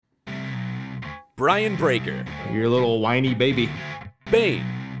Brian Breaker. You're a little whiny baby. Bane.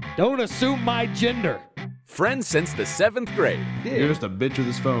 Don't assume my gender. Friends since the 7th grade. You're just a bitch with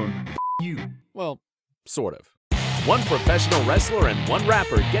this phone. You. Well, sort of. One professional wrestler and one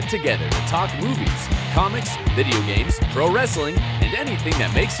rapper get together to talk movies, comics, video games, pro wrestling, and anything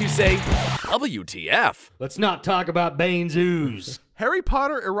that makes you say, WTF. Let's not talk about Bane's ooze. Harry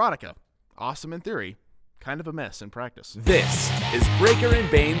Potter erotica. Awesome in theory, kind of a mess in practice. This is Breaker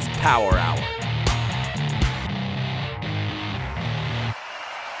and Bane's Power Hour.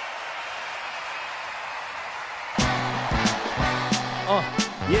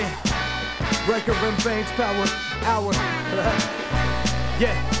 Yeah. Breaker and Bane's Power Hour.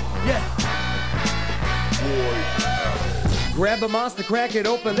 Yeah. Grab a monster, crack it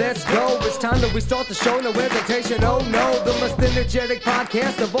open, let's go. It's time that we start the show, no hesitation, oh no. The most energetic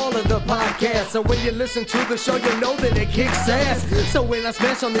podcast of all of the podcasts. So when you listen to the show, you know that it kicks ass. So when I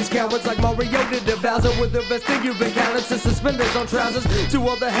smash on these cowards like Mario did to Bowser, with the best thing you've encountered since suspenders on trousers. To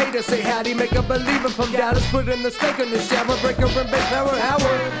all the haters, say howdy, make a believer from doubters. Put in the steak in the shower, Breaker and Bane's Power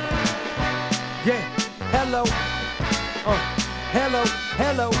Hour. Yeah, hello. Hello.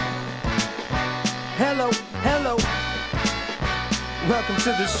 Welcome to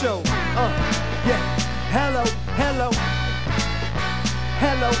the show. Yeah. Hello.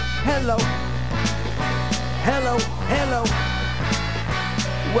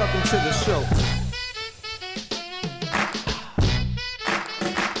 Welcome to the show.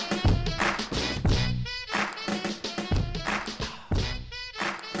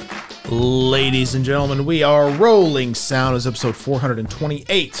 Ladies and gentlemen, we are rolling sound as episode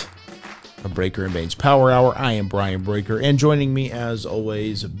 428 of Breaker and Bane's Power Hour. I am Brian Breaker, and joining me as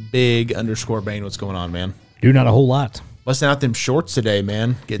always, Big_Bane. What's going on, man? Dude, not a whole lot. Busting out them shorts today,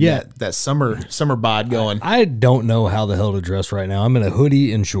 man. Getting that summer bod going. I don't know how the hell to dress right now. I'm in a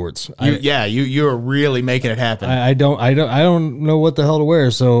hoodie and shorts. You're really making it happen. I don't know what the hell to wear.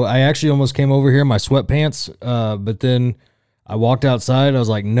 So I actually almost came over here in my sweatpants, but then I walked outside. I was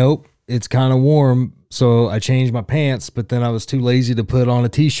like, nope, it's kind of warm. So I changed my pants, but then I was too lazy to put on a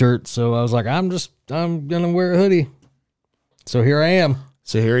t-shirt. So I was like, I'm going to wear a hoodie. So here I am.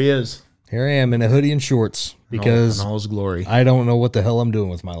 So here he is. Here I am in a hoodie and shorts because in all his glory. I don't know what the hell I'm doing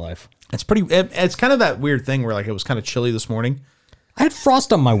with my life. It's kind of that weird thing where like it was kind of chilly this morning. I had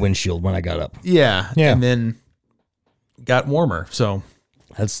frost on my windshield when I got up. Yeah. And then got warmer. So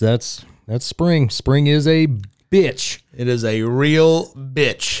that's spring. Spring is a bitch. It is a real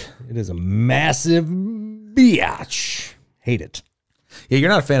bitch. It is a massive biatch. Hate it. Yeah, you're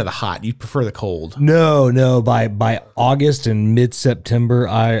not a fan of the hot. You prefer the cold. No. By August and mid-September,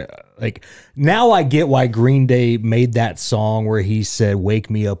 I get why Green Day made that song where he said, "Wake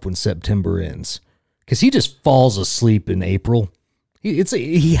me up when September ends," because he just falls asleep in April.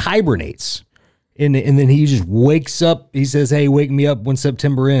 He hibernates, and then he just wakes up. He says, "Hey, wake me up when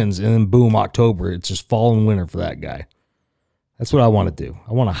September ends," and then boom, October. It's just fall and winter for that guy. That's what I want to do.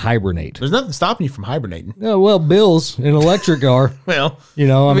 I want to hibernate. There's nothing stopping you from hibernating. No, well, bills and electric are. Well,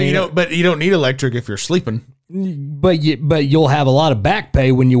 I mean, but you don't need electric if you're sleeping. But you'll have a lot of back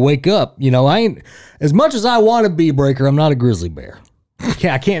pay when you wake up. I ain't, as much as I want to be Breaker, I'm not a grizzly bear.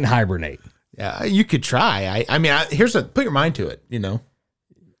 I can't hibernate. Yeah, you could try. Put your mind to it.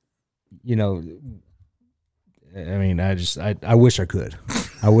 I wish I could.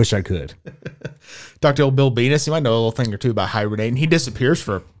 I wish I could. Talk to old Bill Venus. He might know a little thing or two about hibernating. He disappears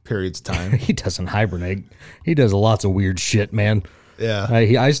for periods of time. He doesn't hibernate. He does lots of weird shit, man. Yeah.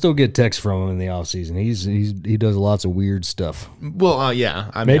 I still get texts from him in the off season. He does lots of weird stuff. Well, yeah.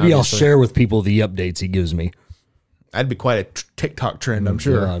 Maybe I'll share with people the updates he gives me. That'd be quite a TikTok trend, I'm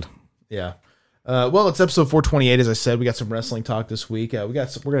sure. God. Yeah. Well, it's episode 428. As I said, we got some wrestling talk this week. We're going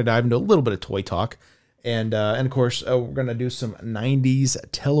to dive into a little bit of toy talk. And of course, we're going to do some 90s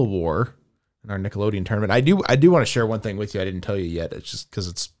Telewar in our Nickelodeon tournament. I do want to share one thing with you I didn't tell you yet. It's just because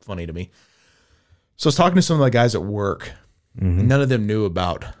it's funny to me. So I was talking to some of the guys at work. Mm-hmm. None of them knew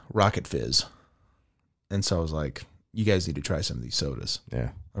about Rocket Fizz. And so I was like, you guys need to try some of these sodas.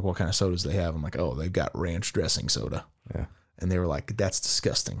 Yeah. Like, what kind of sodas they have? I'm like, oh, they've got ranch dressing soda. Yeah. And they were like, that's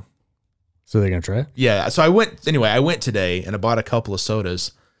disgusting. So they're going to try it? Yeah. So I went today and I bought a couple of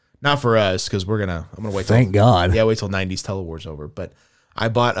sodas. Not for us, because I'm going to wait. Thank God. Yeah, wait till 90s Telewar's over. But I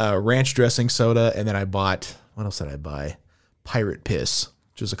bought a ranch dressing soda, and then I bought, what else did I buy? Pirate Piss,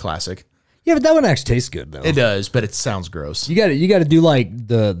 which is a classic. Yeah, but that one actually tastes good, though. It does, but it sounds gross. You got to do like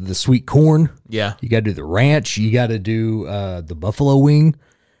the sweet corn. Yeah. You got to do the ranch. You got to do the buffalo wing.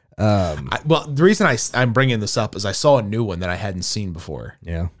 Well, the reason I'm bringing this up is I saw a new one that I hadn't seen before.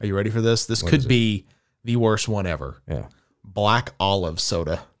 Yeah. Are you ready for this? This could be the worst one ever. Yeah. Black olive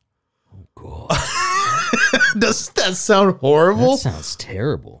soda. God. Doesn't that sound horrible? That sounds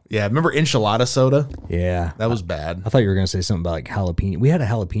terrible. Yeah, remember enchilada soda? Yeah. That was bad. I thought you were going to say something about like jalapeno. We had a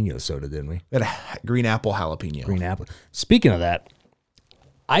jalapeno soda, didn't we? We had a green apple jalapeno. Green apple. Speaking of that,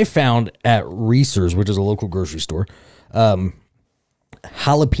 I found at Reese's, which is a local grocery store, jalapeno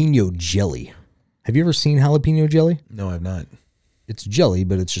jelly. Have you ever seen jalapeno jelly? No, I've not. It's jelly,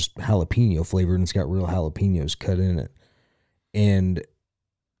 but it's just jalapeno flavored and it's got real jalapenos cut in it. And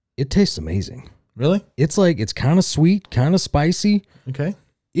it tastes amazing. Really? It's kind of sweet, kind of spicy. Okay.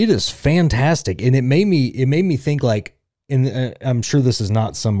 It is fantastic. And it made me think like, and I'm sure this is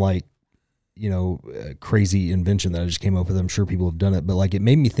not some like, crazy invention that I just came up with. I'm sure people have done it, but like it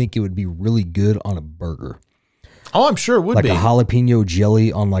made me think it would be really good on a burger. Oh, I'm sure it would Like be. a jalapeno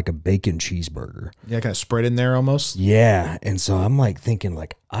jelly on like a bacon cheeseburger. Yeah, kind of spread in there almost. Yeah. And so I'm like thinking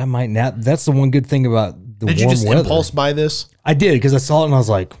like I might now. That's the one good thing about the Did warm you just weather. impulse buy this? I did because I saw it and I was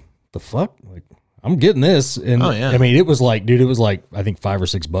like, the fuck? Like I'm getting this. And Oh, yeah. I mean, it was like I think $5 or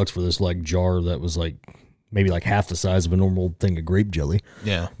 $6 for this like jar that was like maybe like half the size of a normal thing of grape jelly.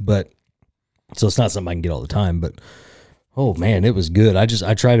 Yeah. But so it's not something I can get all the time, but oh man, it was good. I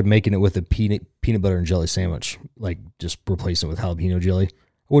tried making it with a peanut butter and jelly sandwich, like just replacing it with jalapeno jelly. I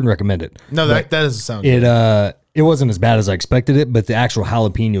wouldn't recommend it. No, that doesn't sound good. It wasn't as bad as I expected it, but the actual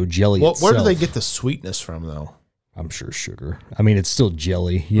jalapeno jelly Well, where do itself, they get the sweetness from though? I'm sure sugar. I mean, it's still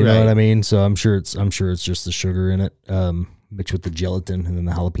jelly, you know Right. what I mean? So I'm sure it's just the sugar in it, mixed with the gelatin and then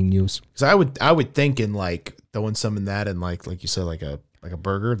the jalapenos. Because I would think in like throwing some in that and like you said, like a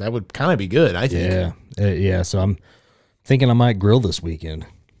burger, that would kind of be good. I think. Yeah. So I'm thinking I might grill this weekend.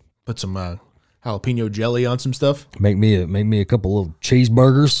 Put some jalapeno jelly on some stuff. Make me a couple of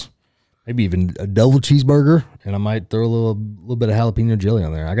cheeseburgers, maybe even a double cheeseburger, and I might throw a little bit of jalapeno jelly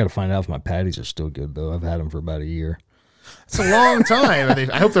on there. I got to find out if my patties are still good though. I've had them for about a year. It's a long time.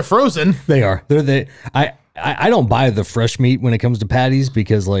 I hope they're frozen. They are. I don't buy the fresh meat when it comes to patties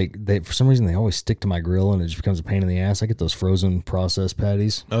because like for some reason they always stick to my grill and it just becomes a pain in the ass. I get those frozen processed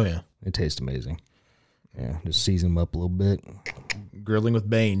patties. Oh yeah, They taste amazing. Yeah, just season them up a little bit. grilling with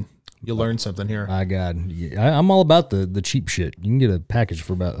Bane. You'll learn something here. My God, yeah, I'm all about the cheap shit. You can get a package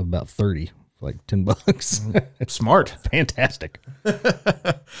for about 30, for like $10. Smart. Fantastic.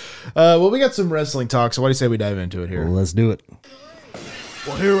 Well, we got some wrestling talk, so why do you say we dive into it here? Well, let's do it.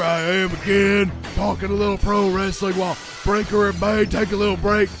 Well, here I am again, talking a little pro wrestling while Breaker and Bane take a little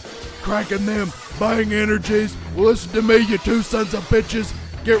break, cracking them Bang energies. Well, listen to me, you two sons of bitches.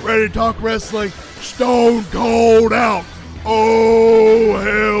 Get ready to talk wrestling. Stone Cold out. Oh,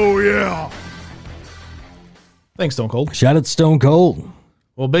 hell yeah. Thanks, Stone Cold. Shout out to Stone Cold.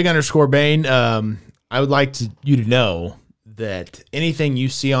 Well, Big _ Bane, I would like you to know that anything you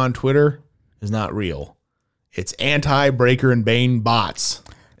see on Twitter is not real. It's anti-Breaker and Bane bots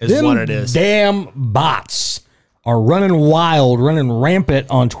is what it is. Damn bots are running wild, running rampant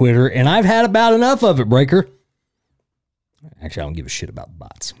on Twitter, and I've had about enough of it, Breaker. Actually, I don't give a shit about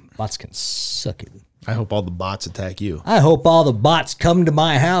bots. Bots can suck it. I hope all the bots attack you. I hope all the bots come to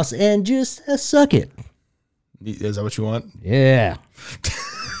my house and just suck it. Is that what you want? Yeah.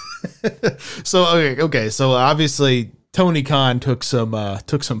 So okay. So obviously Tony Khan took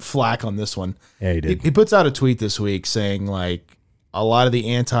some flack on this one. Yeah, he did. He puts out a tweet this week saying like a lot of the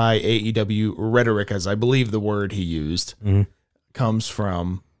anti-AEW rhetoric, as I believe the word he used, comes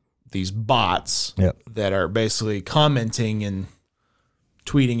from these bots Yep. that are basically commenting and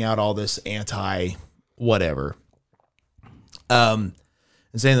tweeting out all this anti-whatever. And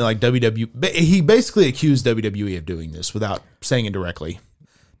saying that like WWE, he basically accused WWE of doing this without saying it directly.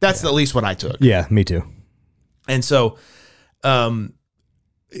 That's at least what I took. Yeah, me too. And so,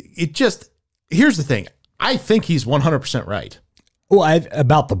 here's the thing. I think he's 100% right Well,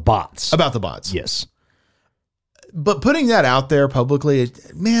 about the bots. about the bots. Yes. But putting that out there publicly,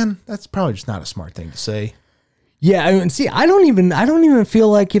 man, that's probably just not a smart thing to say. Yeah, and see, I don't even feel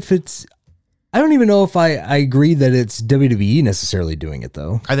like I don't even know if I agree that it's WWE necessarily doing it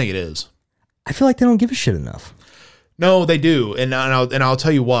though. I think it is. I feel like they don't give a shit enough. No, they do. And I'll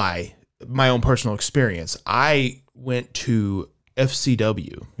tell you why. My own personal experience. I went to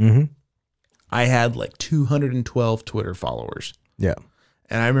FCW. Mm-hmm. I had like 212 Twitter followers. Yeah.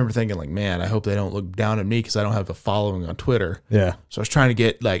 And I remember thinking like, man, I hope they don't look down at me because I don't have a following on Twitter. Yeah. So I was trying to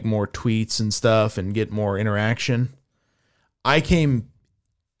get like more tweets and stuff and get more interaction. I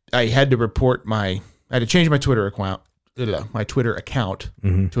had to change my Twitter account, to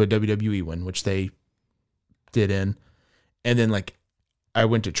a WWE one, which they did in. And then like I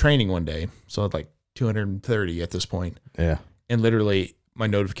went to training one day. So I had like 230 at this point. Yeah. And literally my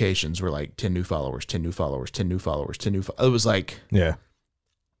notifications were like 10 new followers, 10 new followers, 10 new followers, 10 new followers. It was like Yeah.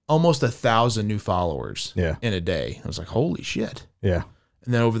 almost 1,000 new followers Yeah. in a day. I was like, holy shit. Yeah.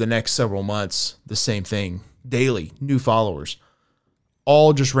 And then over the next several months, the same thing. Daily, new followers.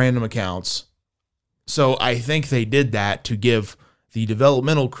 All just random accounts. So I think they did that to give the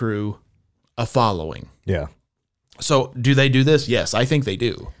developmental crew a following. Yeah. So do they do this? Yes, I think they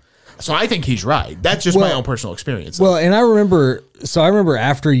do. So I think he's right. That's just my Well- own personal experience. Well, and I remember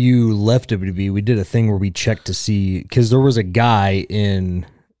after you left WWE, we did a thing where we checked to see, because there was a guy in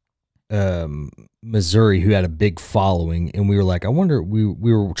Missouri who had a big following, and we were like, I wonder, we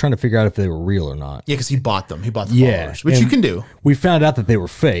were trying to figure out if they were real or not. Yeah, because he bought them. He bought the Yeah, followers, which and- you can do. We found out that they were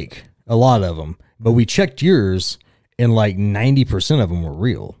fake, a lot of them, but we checked yours, and like 90% of them were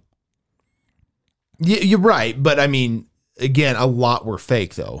real. You're right. But I mean, again, a lot were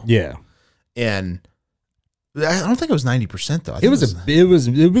fake, though. Yeah. And I don't think it was 90%, though. I think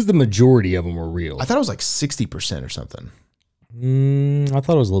It was the majority of them were real. I thought it was like 60% or something. I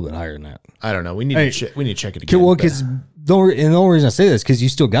thought it was a little bit higher than that. I don't know. We need Hey, to check it again. Well, but- because the only reason I say this because you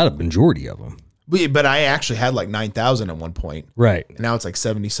still got a majority of them, but I actually had like 9,000 at one point. right? And now it's like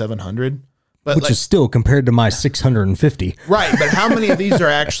 7,700. But Which like, is still compared to my 650. right. But how many of these are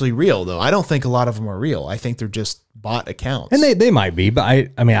actually real, though? I don't think a lot of them are real. I think they're just bot accounts. And they might be, but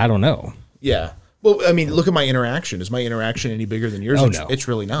I mean I don't know. Yeah. Well, I mean, look at my interaction. Is my interaction any bigger than yours? Oh, it's, no. it's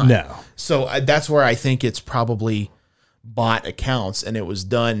really not. No. So that's where I think it's probably bot accounts, and it was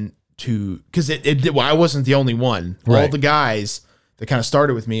done to because well, I wasn't the only one. All Right. the guys that kind of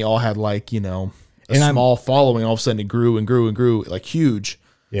started with me all had like a And I'm- small following. All of a sudden, it grew and grew and grew like huge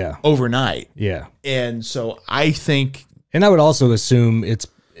Yeah. overnight. Yeah. And so I think And I would also assume it's,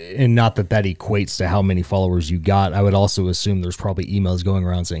 and not that equates to how many followers you got. I would also assume there's probably emails going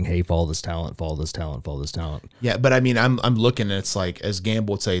around saying, "Hey, follow this talent, follow this talent, follow this talent." yeah, but I mean, I'm looking and it's like as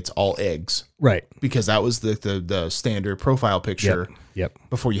Gamble would say, it's all eggs Right. because that was the standard profile picture. Yep.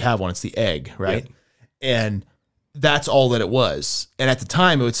 Before you have one, it's the egg, right? And that's all that it was. And at the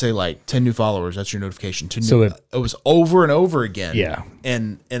time, it would say like 10 new followers. That's your notification. 10 So new, it- it was over and over again. Yeah.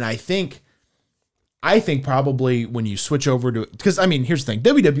 And I think probably when you switch over to, because I mean, here's the thing: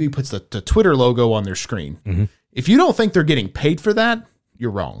 WWE puts the Twitter logo on their screen. Mm-hmm. If you don't think they're getting paid for that,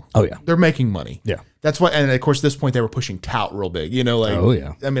 you're wrong. Oh yeah. They're making money. Yeah. That's why, and of course, at this point they were pushing tout real big. Like, Oh,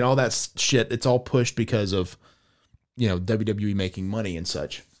 yeah. I mean, all that shit. It's all pushed because of WWE making money and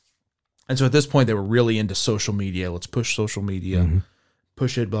such. And so at this point, they were really into social media. Let's push social media,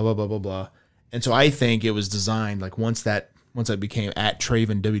 push it, blah blah blah blah blah. And so I think it was designed like once that became at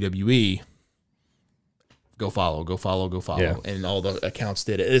Traven WWE. Go follow. Yeah. And all the accounts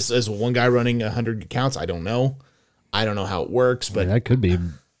did it. Is one guy running 100 accounts? I don't know. I don't know how it works, but That could be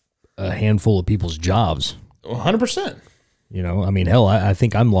a handful of people's jobs. 100%. I mean, hell, I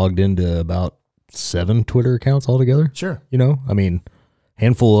think I'm logged into about 7 Twitter accounts altogether. Sure. I mean,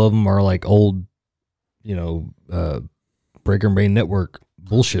 handful of them are like old, Breaker and Brain Network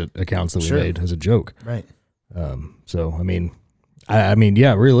bullshit accounts that we Sure. made as a joke. Right. So, I mean,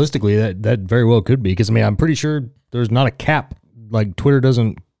 yeah, realistically, that very well could be because I mean, I'm pretty sure there's not a cap. Like Twitter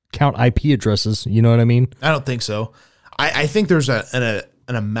doesn't count IP addresses. You know what I mean? I don't think so. I think there's an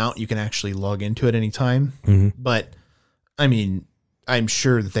amount you can actually log into at any time, but I mean, I'm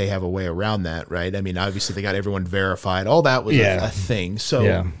sure that they have a way around that, right? I mean, obviously they got everyone verified. All that was Yeah. a thing. So,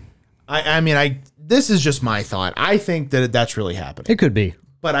 Yeah. I mean, this is just my thought. I think that that's really happening, It could be.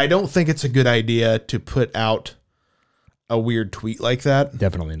 but I don't think it's a good idea to put out a weird tweet like that.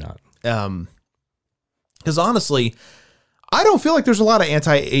 Definitely not. Because honestly, I don't feel like there's a lot of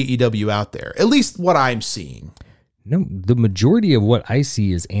anti-AEW out there, at least what I'm seeing. No, the majority of what I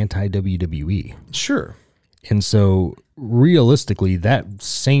see is anti WWE. Sure. And so realistically, that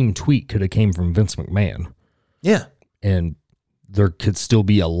same tweet could have came from Vince McMahon, Yeah. and there could still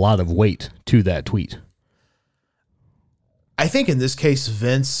be a lot of weight to that tweet. I think in this case,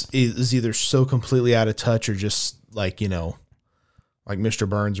 Vince is either so completely out of touch or just like Mr.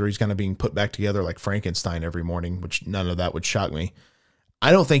 Burns, where he's kind of being put back together like Frankenstein every morning, which none of that would shock me.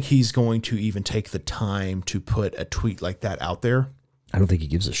 I don't think he's going to even take the time to put a tweet like that out there. I don't think he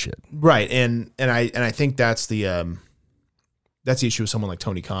gives a shit. Right. And I think that's the issue with someone like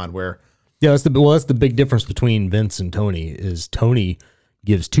Tony Khan, where Yeah, that's the big difference between Vince and Tony is Tony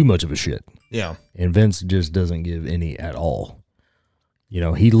gives too much of a shit, and Vince just doesn't give any at all.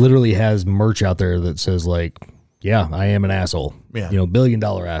 He literally has merch out there that says like, "Yeah, I am an asshole." Yeah. $1 billion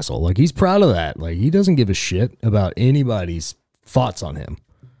asshole. Like he's proud of that. Like he doesn't give a shit about anybody's thoughts on him.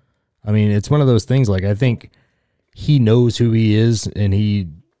 I mean, it's one of those things. Like I think he knows who he is, and he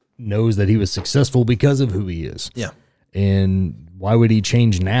knows that he was successful because of who he is. Yeah. And why would he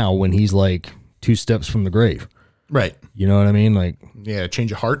change now when he's like 2 steps from the grave? Right. You know what I mean? Like, Yeah,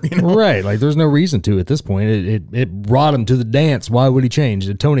 change of heart. You know. right. Like, there's no reason to at this point. It brought him to the dance. Why would he change?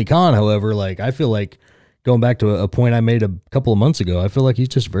 And Tony Khan, however, like, I feel like going back to a point I made a couple of months ago, I feel like he's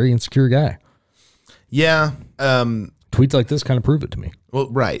just a very insecure guy. Yeah. Tweets like this kind of prove it to me. Well,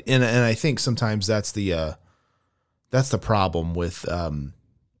 right, and I think sometimes that's the problem with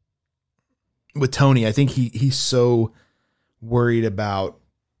Tony. I think he's so worried about,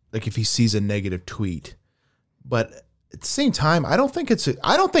 like, if he sees a negative tweet, but at the same time, I don't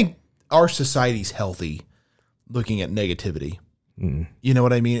think our society's healthy looking at negativity. You know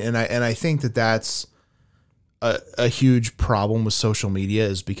what I mean? And I think that's a huge problem with social media,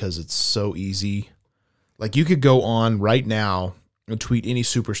 is because it's so easy. Like, you could go on right now and tweet any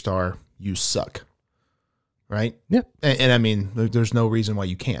superstar, "You suck." Right? Yep. And I mean, there's no reason why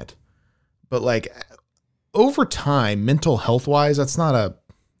you can't. But, like, over time, mental health wise, it's not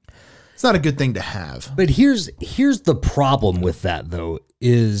a good thing to have. But here's the problem with that, though,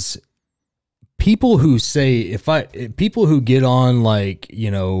 is people who say, people who get on, like,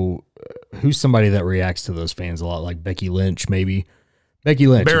 you know, who's somebody that reacts to those fans a lot, like Becky Lynch, maybe. Becky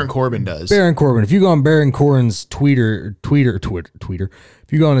Lynch. Baron Corbin does. Baron Corbin. If you go on Baron Corbin's Twitter,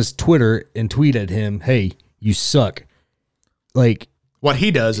 if you go on his Twitter and tweet at him, "Hey, you suck," like, what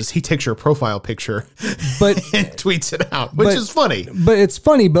he does is he takes your profile picture but and tweets it out, which is funny. But it's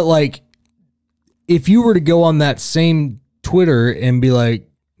funny, but, like, if you were to go on that same Twitter and be like,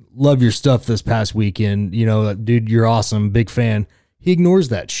 "Love your stuff this past weekend, you know, dude, you're awesome, big fan," he ignores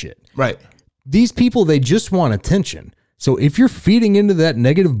that shit. Right. These people, they just want attention. So if you're feeding into that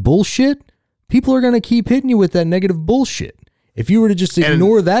negative bullshit, people are going to keep hitting you with that negative bullshit. If you were to just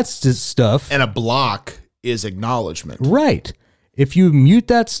ignore that stuff. And a block is acknowledgement. Right. If you mute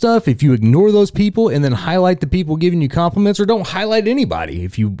that stuff, if you ignore those people and then highlight the people giving you compliments, or don't highlight anybody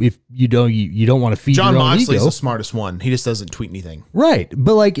if you don't want to feed John your own Moxley's ego. the smartest one. He just doesn't tweet anything. Right.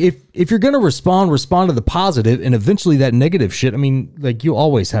 But, like, if you're going to respond to the positive, and eventually that negative shit, I mean, like, you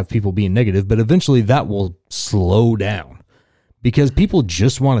always have people being negative, but eventually that will slow down because people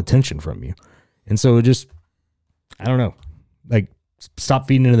just want attention from you. And so it just, I don't know, like, stop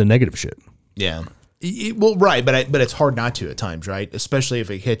feeding into the negative shit. Yeah. Well, right. But it's hard not to at times, right? Especially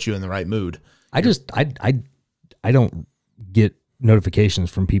if it hits you in the right mood. I don't get notifications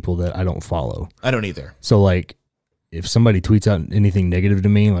from people that I don't follow. I don't either. So, like, if somebody tweets out anything negative to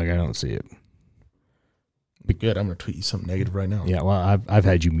me, like, I don't see it. Be good. I'm going to tweet you something negative right now. Yeah, well, I've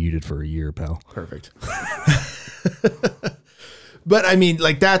had you muted for a year, pal. Perfect. But I mean,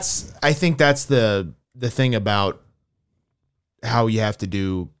 like, I think that's the thing about how you have to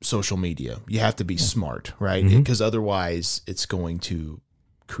do social media. You have to be smart, right? Because otherwise it's going to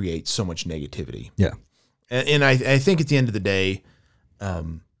create so much negativity. Yeah. And I think at the end of the day,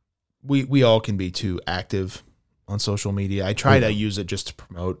 we all can be too active on social media. I try to use it just to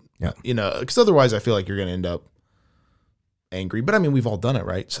promote, you know, because otherwise I feel like you're going to end up angry. But I mean, we've all done it,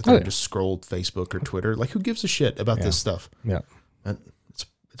 right? So just scroll Facebook or Twitter. Like, who gives a shit about this stuff? Yeah.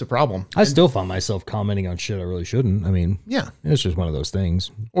 It's a problem. I still find myself commenting on shit I really shouldn't. I mean, Yeah. it's just one of those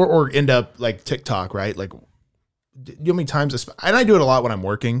things. Or end up like TikTok, right? Like, you know how many times, and I do it a lot when I'm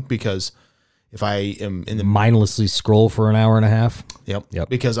working, because if I am in the Mindlessly scroll for an hour and a half. Yep.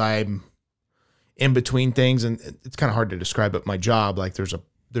 Because I'm in between things, and it's kind of hard to describe, but my job, like, there's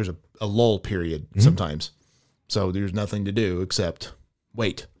a lull period sometimes. So there's nothing to do except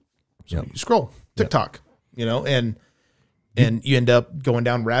wait. So you scroll TikTok, you know, and you end up going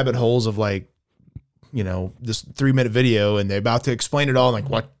down rabbit holes of, like, you know, this 3-minute video, and they're about to explain it all, and, like,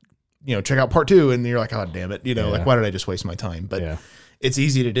 what, you know, check out part 2, and you're like, oh, damn it, you know, like, why did I just waste my time? But it's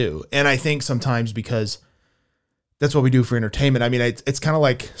easy to do. And I think sometimes because that's what we do for entertainment. I mean, it's kind of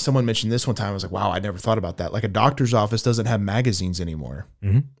like someone mentioned this one time. I was like, wow, I never thought about that. Like, a doctor's office doesn't have magazines anymore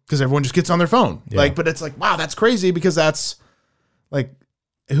because everyone just gets on their phone. Like, but it's like, wow, that's crazy, because that's like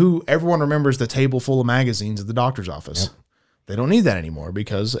everyone remembers the table full of magazines at the doctor's office. They don't need that anymore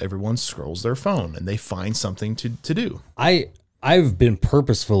because everyone scrolls their phone and they find something to do. I've been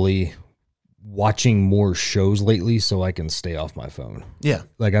purposefully watching more shows lately so I can stay off my phone. Yeah.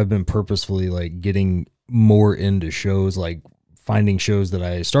 Like, I've been purposefully, like, getting more into shows, like finding shows that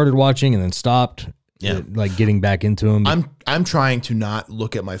I started watching and then stopped. Yeah. Like, getting back into them. I'm trying to not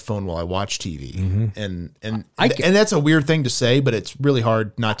look at my phone while I watch TV. And that's a weird thing to say, but it's really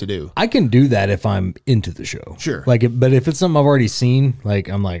hard not to do. I can do that if I'm into the show. Sure. Like, but if it's something I've already seen, like,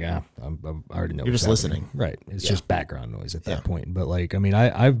 I'm like, I already know. You're just listening. Right. It's just background noise at that point. But, like, I mean,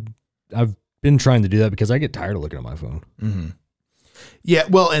 I've been trying to do that because I get tired of looking at my phone. Yeah.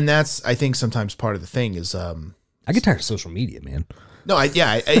 Well, and that's, I think, sometimes part of the thing is, I get tired of social media, man. no,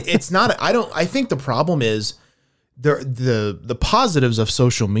 it's not, I think the problem is the positives of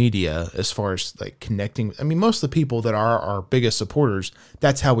social media as far as like connecting. I mean, most of the people that are our biggest supporters,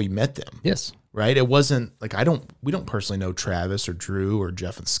 that's how we met them. Yes. Right. It wasn't like we don't personally know Travis or Drew or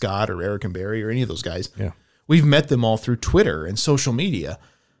Jeff and Scott or Eric and Barry or any of those guys. Yeah. We've met them all through Twitter and social media,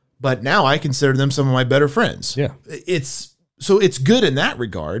 but now I consider them some of my better friends. Yeah. It's good in that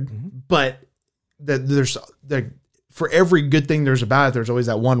regard, but for every good thing there's about it, there's always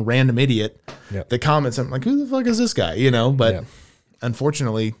that one random idiot that comments. I'm like, who the fuck is this guy? You know, but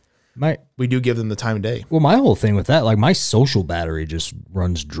unfortunately, we do give them the time of day. Well, my whole thing with that, like my social battery just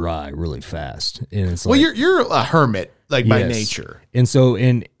runs dry really fast. And it's like, well, you're a hermit, like by nature. And so,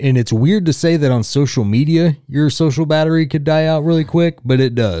 and it's weird to say that on social media, your social battery could die out really quick, but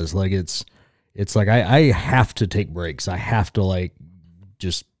it does. Like it's like, I have to take breaks. I have to like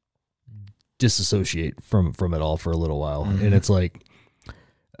just disassociate from it all for a little while. And it's like,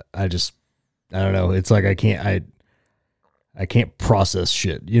 I don't know. It's like, I can't process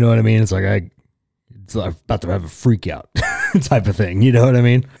shit. You know what I mean? It's like, I'm about to have a freak out type of thing. You know what I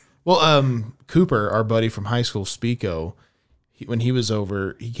mean? Well, Cooper, our buddy from high school, Spico, when he was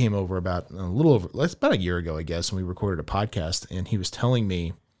over, he came over about a year ago, I guess, and we recorded a podcast, and he was telling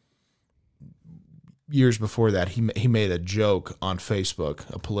me years before that he made a joke on Facebook,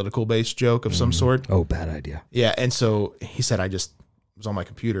 a political based joke of some sort. Oh, bad idea. Yeah. And so he said, I just was on my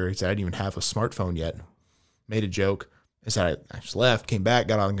computer. He said, I didn't even have a smartphone yet. Made a joke. I said, I just left, came back,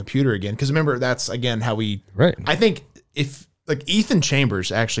 got on the computer again. Because remember, that's, again, how we... Right. I think if... Like, Ethan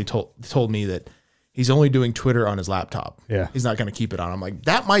Chambers actually told me that he's only doing Twitter on his laptop. Yeah. He's not going to keep it on. I'm like,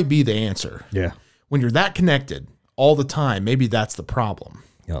 that might be the answer. Yeah. When you're that connected all the time, maybe that's the problem.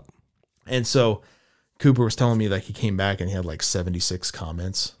 Yep. And so Cooper was telling me that he came back and he had like 76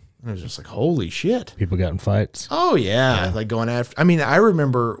 comments. And I was just like, holy shit. People got in fights. Oh, yeah. Like going after... I mean, I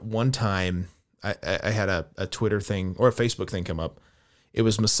remember one time... I had a Twitter thing or a Facebook thing come up. It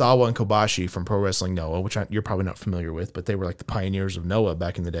was Misawa and Kobashi from Pro Wrestling Noah, which you're probably not familiar with, but they were like the pioneers of Noah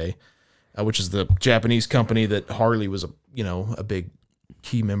back in the day, which is the Japanese company that Harley was a big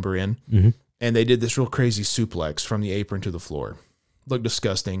key member in. Mm-hmm. And they did this real crazy suplex from the apron to the floor. Looked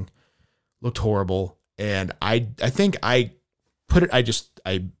disgusting, looked horrible, and I think I put it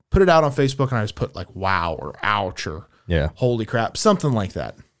out on Facebook and I just put like wow or ouch or holy crap, something like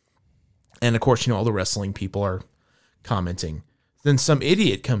that. And of course, all the wrestling people are commenting. Then some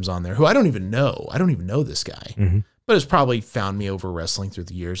idiot comes on there who I don't even know. I don't even know this guy, but has probably found me over wrestling through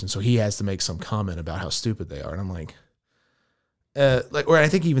the years. And so he has to make some comment about how stupid they are. And I'm like, or I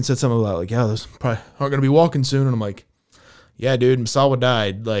think he even said something about like, yeah, those probably aren't going to be walking soon. And I'm like, yeah, dude, Misawa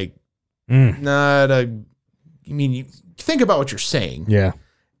died. Like, I mean, you think about what you're saying. Yeah.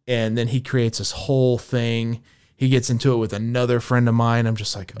 And then he creates this whole thing. He gets into it with another friend of mine. I'm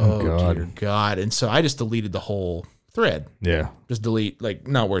just like, oh dear God. And so I just deleted the whole thread. Yeah. Just delete, like,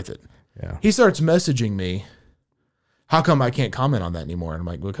 not worth it. Yeah. He starts messaging me, how come I can't comment on that anymore? And I'm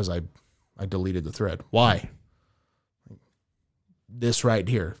like, because I deleted the thread. Why? This right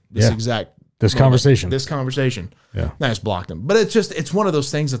here. This conversation. Yeah. I just blocked him. But it's one of those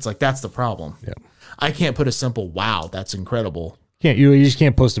things that's like, that's the problem. Yeah. I can't put a simple, wow, that's incredible. You just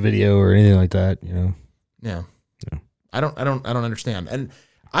can't post a video or anything like that, Yeah. I don't understand. And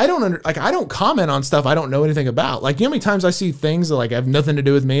I don't comment on stuff I don't know anything about. Like, you know how many times I see things that like have nothing to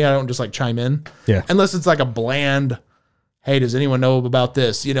do with me? I don't just like chime in. Yeah. Unless it's like a bland, hey, does anyone know about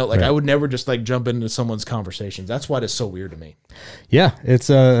this? Right. I would never just like jump into someone's conversations. That's why it's so weird to me. Yeah. It's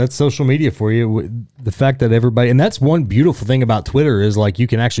that's social media for you. The fact that everybody, and that's one beautiful thing about Twitter is like, you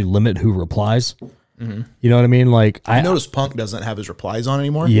can actually limit who replies. Mm-hmm. You know what I mean? Like I noticed Punk doesn't have his replies on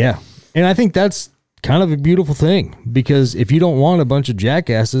anymore. Yeah. And I think that's kind of a beautiful thing, because if you don't want a bunch of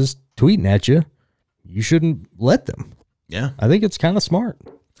jackasses tweeting at you, you shouldn't let them. Yeah. I think it's kind of smart.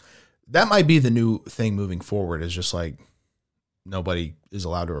 That might be the new thing moving forward, is just like nobody is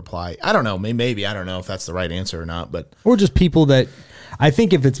allowed to reply. I don't know. Maybe. I don't know if that's the right answer or not, but. Or just people that, I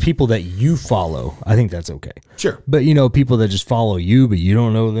think if it's people that you follow, I think that's okay. Sure. But, people that just follow you, but you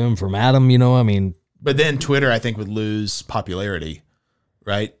don't know them from Adam, I mean. But then Twitter, I think, would lose popularity,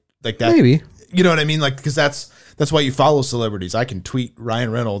 right? Like that. Maybe. You know what I mean? Like, because that's why you follow celebrities. I can tweet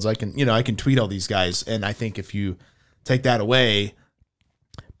Ryan Reynolds. I can tweet all these guys. And I think if you take that away,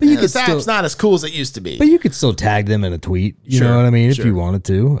 but it's not as cool as it used to be. But you could still tag them in a tweet. You know what I mean? If you wanted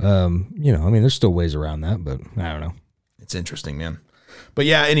to. There's still ways around that, but I don't know. It's interesting, man. But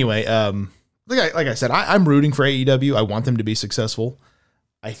yeah, anyway, like I said, I'm rooting for AEW. I want them to be successful.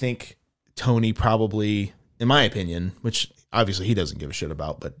 I think Tony probably, in my opinion, which obviously he doesn't give a shit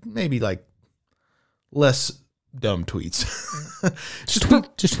about, but maybe like less dumb tweets.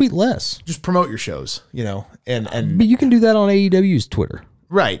 Just tweet less. Just promote your shows, and But you can do that on AEW's Twitter.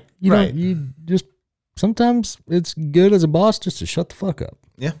 right, You right. know, you just sometimes it's good as a boss just to shut the fuck up.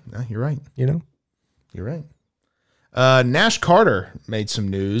 Yeah, no, you're right. You know. You're right. Nash Carter made some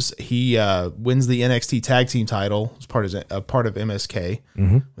news. He wins the NXT Tag Team title as part of MSK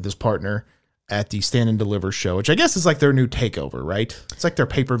with his partner at the Stand and Deliver show, which I guess is like their new takeover, right? It's like their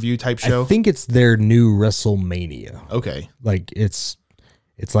pay-per-view type show. I think it's their new WrestleMania. Okay, Like it's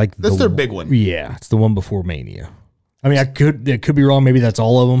like that's their big one. Yeah, it's the one before Mania. I mean, it could be wrong. Maybe that's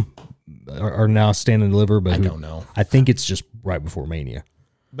all of them are now Stand and Deliver, but I don't know. I think it's just right before Mania.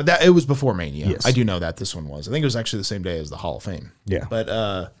 But it was before Mania. Yes. I do know that this one was. I think it was actually the same day as the Hall of Fame. Yeah. But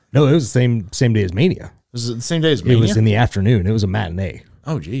No, it was the same day as Mania. was it the same day as It Mania? was in the afternoon. It was a matinee.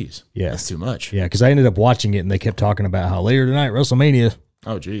 Oh, geez. Yeah. That's too much. Yeah, because I ended up watching it and they kept talking about how later tonight WrestleMania.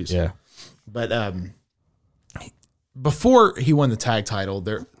 Oh, geez. Yeah. But before he won the tag title,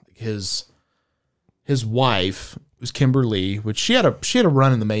 his wife was Kimberly, which she had a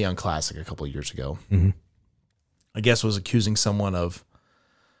run in the Mae Young Classic a couple of years ago. Mm-hmm. I guess was accusing someone of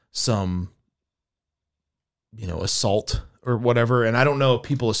some, assault or whatever. And I don't know if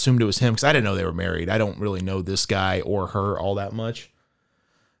people assumed it was him because I didn't know they were married. I don't really know this guy or her all that much.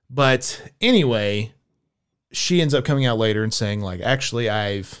 But anyway, she ends up coming out later and saying, like, actually,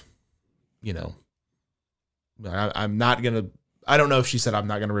 I'm not going to, I don't know if she said I'm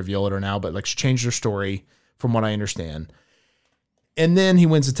not going to reveal it or now, but like she changed her story from what I understand. And then he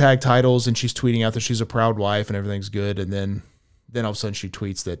wins the tag titles and she's tweeting out that she's a proud wife and everything's good. And then all of a sudden she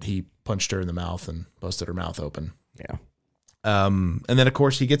tweets that he punched her in the mouth and busted her mouth open. Yeah. And then of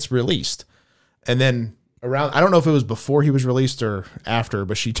course he gets released. And then I don't know if it was before he was released or after,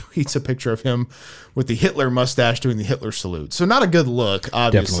 but she tweets a picture of him with the Hitler mustache doing the Hitler salute. So not a good look,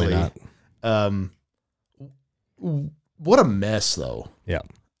 obviously. Definitely not. What a mess though. Yeah.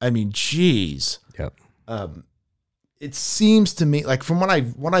 I mean, geez. Yep. It seems to me like from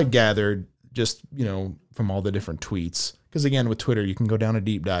what I've gathered, just, from all the different tweets, because again, with Twitter, you can go down a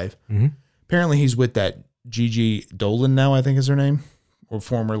deep dive. Mm-hmm. Apparently he's with that Gigi Dolan now, I think is her name, or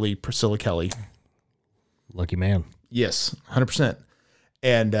formerly Priscilla Kelly. Lucky man. Yes, 100%.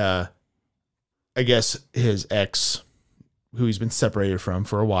 And I guess his ex, who he's been separated from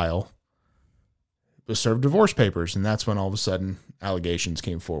for a while, was served divorce papers, and that's when all of a sudden allegations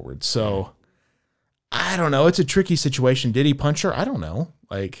came forward. So I don't know. It's a tricky situation. Did he punch her? I don't know.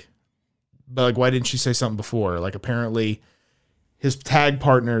 But why didn't she say something before? Like, apparently his tag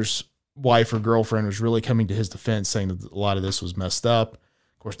partner's wife or girlfriend was really coming to his defense, saying that a lot of this was messed up.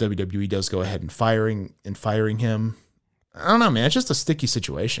 Of course, WWE does go ahead and firing him. I don't know, man. It's just a sticky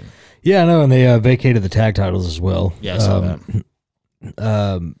situation. Yeah, I know, and they vacated the tag titles as well. Yeah, I saw that.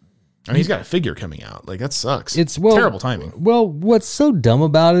 I mean, he's got a figure coming out. Like, that sucks. It's terrible timing. Well, what's so dumb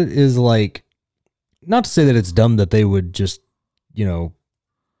about it is, like, not to say that it's dumb that they would just,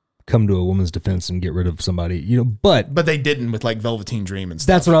 come to a woman's defense and get rid of somebody, but they didn't with like Velveteen Dream and stuff.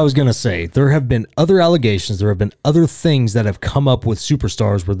 that's what I was going to say. There have been other allegations. There have been other things that have come up with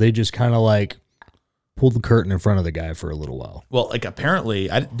superstars where they just kind of like pulled the curtain in front of the guy for a little while. Well, like apparently,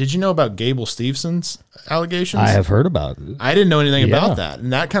 did you know about Gable Stevenson's allegations? I have heard about it. I didn't know anything Yeah. about that.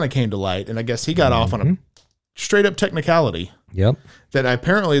 And that kind of came to light. And I guess he got off on a straight up technicality Yep. that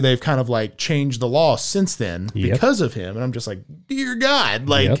apparently they've kind of like changed the law since then Yep. because of him. And I'm just like, dear God,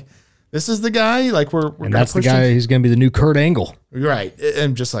 like Yep. this is the guy, like we're And gonna that's the push guy, him. he's going to be the new Kurt Angle. Right.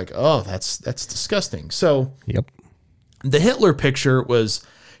 And just like, oh, that's disgusting. So Yep. the Hitler picture was,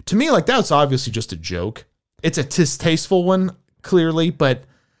 to me, like that's obviously just a joke. It's a distasteful one, clearly, but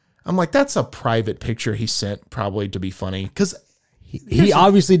I'm like, that's a private picture he sent probably to be funny. Because He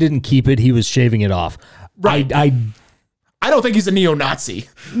obviously didn't keep it. He was shaving it off. Right. I don't think he's a neo-Nazi.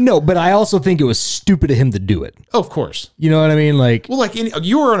 No, but I also think it was stupid of him to do it. Oh, of course. You know what I mean? Like, Well, like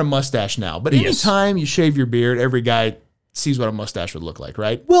you were on a mustache now, but Yes. anytime you shave your beard, every guy sees what a mustache would look like,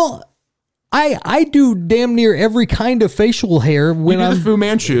 right? well, I do damn near every kind of facial hair when You do I'm. the Fu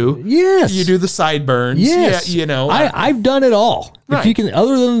Manchu. Yes. You do the sideburns. Yes. Yeah, I've done it all. If Right. you can,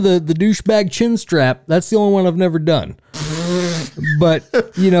 other than the douchebag chin strap, that's the only one I've never done. But,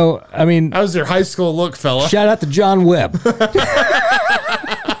 I mean, That was your high school look, fella. shout out to John Webb.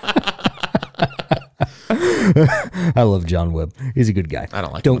 I love John Webb. He's a good guy. I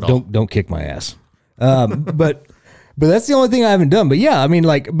don't like him at all. Don't kick my ass. But that's the only thing I haven't done. But yeah, I mean,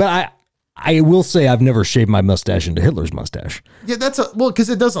 but I will say I've never shaved my mustache into Hitler's mustache. Yeah, because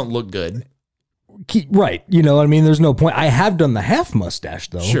it doesn't look good. Right. You know what I mean? There's no point. I have done the half mustache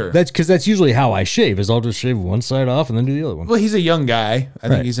though. Sure. That's because that's usually how I shave is I'll just shave one side off and then do the other one. Well, he's a young guy. I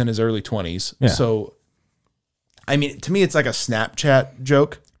Right. think he's in his early 20s. Yeah. So I mean, to me, it's like a Snapchat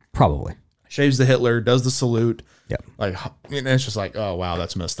joke. Probably. Shaves the Hitler, does the salute. Yeah. Like, and it's just like, oh wow,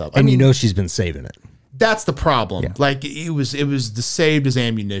 that's messed up. And you know she's been saving it. That's the problem. Yeah. Like it was saved as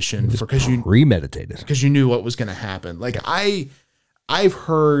ammunition because Premeditated. you knew what was going to happen. Like I've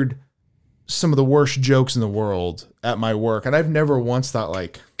heard some of the worst jokes in the world at my work, and I've never once thought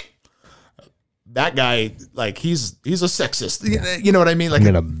like that guy, like he's a sexist. Yeah. You know what I mean? Like I'm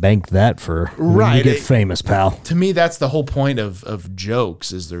gonna bank that for when you get famous, pal. To me, that's the whole point of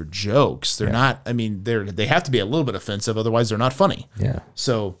jokes. Is they're jokes. They're not. I mean, they have to be a little bit offensive, otherwise they're not funny. Yeah.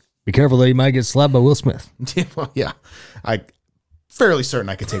 So be careful that you might get slapped by Will Smith. well, yeah, I fairly certain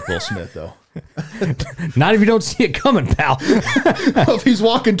I could take Will Smith though. Not if you don't see it coming, pal. Well, if he's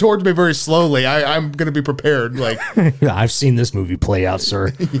walking towards me very slowly, I'm going to be prepared. Like, I've seen this movie play out,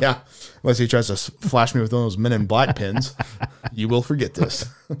 sir. yeah, unless he tries to flash me with one of those Men in Black pins, you will forget this.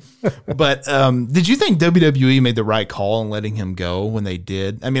 But did you think WWE made the right call in letting him go when they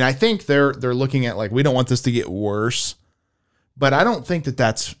did? I mean, I think they're looking at like, we don't want this to get worse, but I don't think that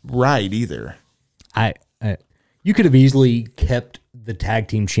that's right either. You could have easily kept the tag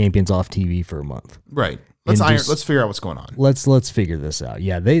team champions off TV for a month. Right. And Let's figure out what's going on. Let's figure this out.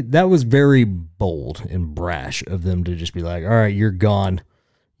 Yeah, that was very bold and brash of them to just be like, all right, you're gone.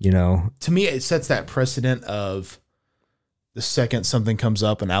 You know, to me, it sets that precedent of the second something comes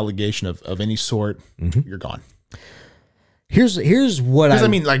up, an allegation of any sort, you're gone. Here's what I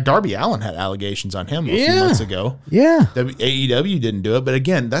mean, like Darby Allin had allegations on him a few months ago. Yeah. AEW didn't do it, but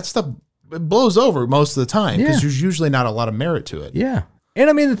again, that stuff it blows over most of the time because there's usually not a lot of merit to it. Yeah. And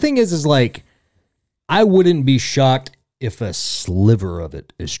I mean, the thing is like, I wouldn't be shocked if a sliver of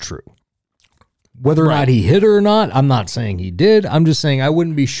it is true. Whether or not he hit her or not, I'm not saying he did. I'm just saying I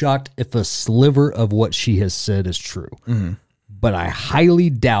wouldn't be shocked if a sliver of what she has said is true. Mm-hmm. But I highly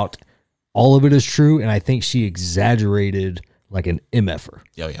doubt all of it is true, and I think she exaggerated like an MFer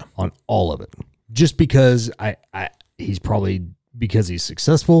on all of it. Just because he's probably because he's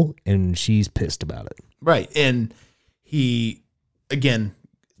successful and she's pissed about it. Right. And he, again,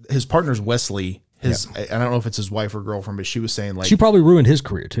 his partner's Wesley. I don't know if it's his wife or girlfriend, but she was saying like she probably ruined his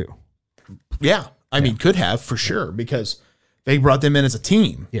career too. Yeah. I mean, could have for sure because they brought them in as a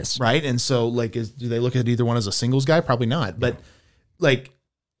team. Yes. Right. And so like, do they look at either one as a singles guy? Probably not. But like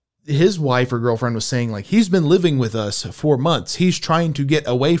his wife or girlfriend was saying like, he's been living with us 4 months. He's trying to get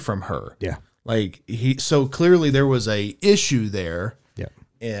away from her. Yeah. Like so clearly there was a issue there. Yeah.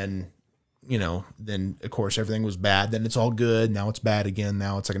 And you know, then of course everything was bad. Then it's all good. Now it's bad again.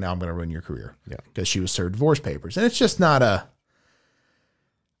 Now it's like, now I'm going to ruin your career. Yeah. Because she was served divorce papers. And it's just not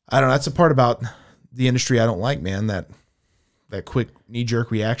I don't know. That's a part about the industry I don't like, man. That quick knee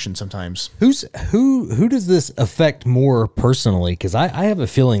jerk reaction sometimes. Who does this affect more personally? Because I have a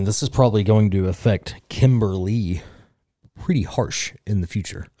feeling this is probably going to affect Kimberly pretty harsh in the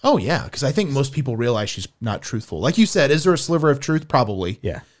future. Oh yeah, because I think most people realize she's not truthful. Like you said, is there a sliver of truth? Probably.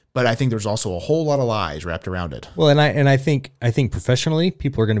 Yeah. But I think there's also a whole lot of lies wrapped around it. Well, and I think professionally,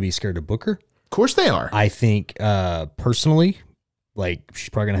 people are going to be scared to book her. Of course they are. I think personally, like she's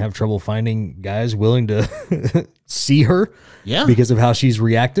probably going to have trouble finding guys willing to see her. Yeah. Because of how she's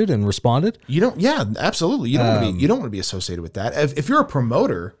reacted and responded. Yeah, absolutely. You don't want to be associated with that. If you're a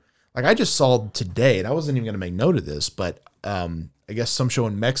promoter, like I just saw today, and I wasn't even going to make note of this, but I guess some show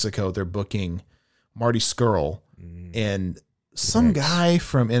in Mexico, they're booking Marty Scurll and some guy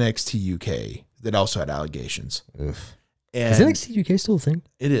from NXT UK that also had allegations. And is NXT UK still a thing?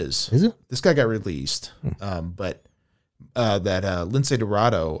 It is. Is it? This guy got released, but that Lince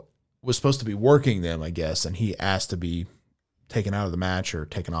Dorado was supposed to be working them, I guess, and he asked to be taken out of the match or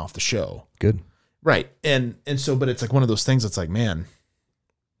taken off the show. Good. Right. And so, but it's like one of those things that's like, man,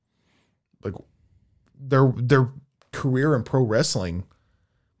 like their career in pro wrestling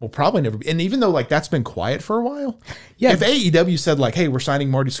will probably never be. And even though like that's been quiet for a while. Yeah. If AEW said like, hey, we're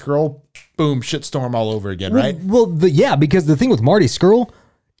signing Marty Scurll, boom, shitstorm all over again. Right. Well, because the thing with Marty Scurll,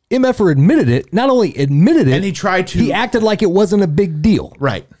 MFer admitted it, not only admitted it, and he tried to, he acted like it wasn't a big deal.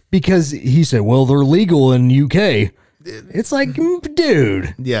 Right. Because he said, well, they're legal in UK. It's like,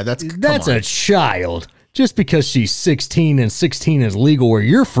 dude. Yeah, that's a child. Just because she's 16 and 16 is legal where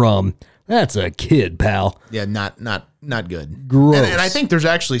you're from, that's a kid, pal. Yeah, not good. Gross. And I think there's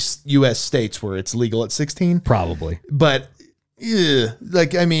actually U.S. states where it's legal at 16. Probably. But,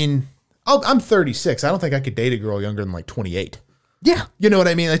 like, I mean, I'm 36. I don't think I could date a girl younger than like 28. Yeah. You know what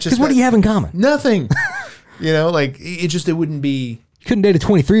I mean? It's just because what do you have in common? Nothing. You know, like, it wouldn't be. You couldn't date a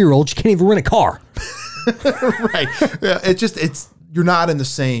 23-year-old. You can't even rent a car. Right. Yeah, you're not in the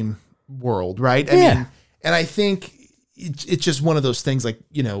same world, right? I mean, and I think it's just one of those things. Like,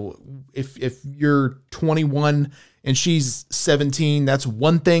 you know, if you're 21 and she's 17, that's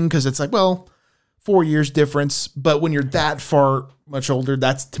one thing, because it's like, well, 4 years difference. But when you're that far much older,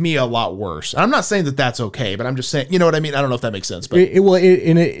 that's to me a lot worse. I'm not saying that that's okay, but I'm just saying, you know what I mean? I don't know if that makes sense. But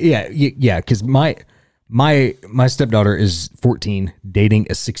Yeah. Because my stepdaughter is 14, dating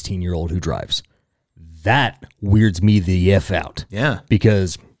a 16-year-old who drives. That weirds me the F out. Yeah.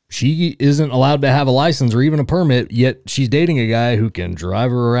 Because she isn't allowed to have a license or even a permit, yet she's dating a guy who can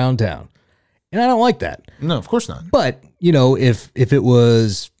drive her around town. And I don't like that. No, of course not. But, you know, if it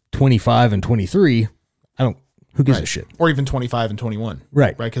was 25 and 23, who gives a shit? Or even 25 and 21.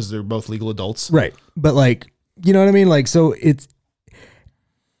 Right. Right. Because they're both legal adults. Right. But like, you know what I mean? Like, so it's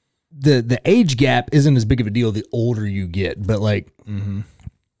the age gap isn't as big of a deal the older you get, but like,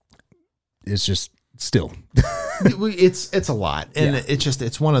 it's just still, it's a lot. And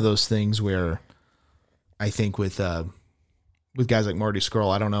it's one of those things where I think with guys like Marty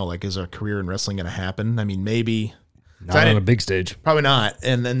Scurll, I don't know, like, is a career in wrestling going to happen? I mean, maybe not on a big stage. Probably not.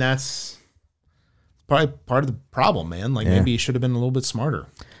 And then that's probably part of the problem, man. Like, maybe he should have been a little bit smarter,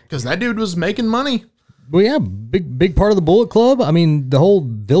 because that dude was making money. Well, yeah, big part of the Bullet Club. I mean, the whole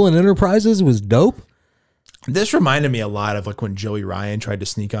Villain Enterprises was dope. This reminded me a lot of like when Joey Ryan tried to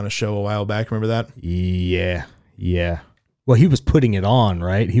sneak on a show a while back. Remember that? Yeah. Well, he was putting it on,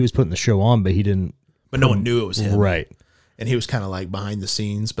 right? He was putting the show on, but he didn't. But no one knew it was him. Right. And he was kind of like behind the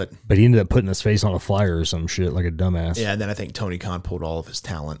scenes, but he ended up putting his face on a flyer or some shit, like a dumbass. Yeah, and then I think Tony Khan pulled all of his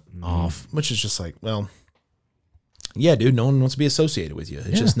talent off, which is just like, well, yeah, dude, no one wants to be associated with you.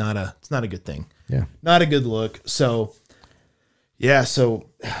 It's just not a good thing. Yeah. Not a good look. So, yeah,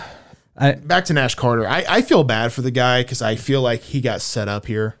 back to Nash Carter. I feel bad for the guy, because I feel like he got set up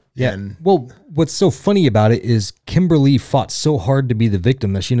here. Yeah. And well, what's so funny about it is Kimberly fought so hard to be the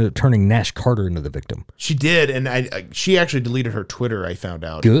victim that she ended up turning Nash Carter into the victim. she did, and she actually deleted her Twitter, I found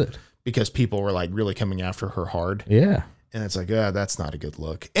out. Good. Because people were like really coming after her hard. Yeah. And it's like, that's not a good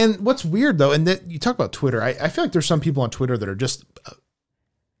look. And what's weird, though, and that you talk about Twitter, I feel like there's some people on Twitter that are just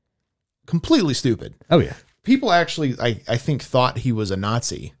completely stupid. Oh, yeah. People actually, I think, thought he was a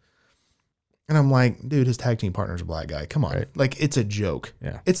Nazi. And I'm like, dude, his tag team partner's a black guy. Come on. Right. Like, it's a joke.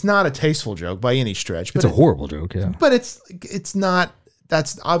 Yeah. It's not a tasteful joke by any stretch. But it's a horrible joke, yeah. But it's not,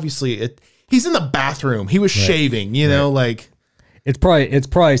 that's obviously it. He's in the bathroom. He was shaving, you know, like. It's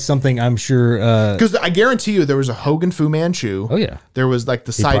probably something, I'm sure. Because I guarantee you there was a Hogan Fu Manchu. Oh, yeah. There was like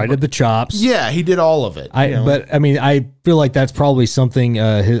the He probably did the chops. Yeah, he did all of it. But I mean, I feel like that's probably something.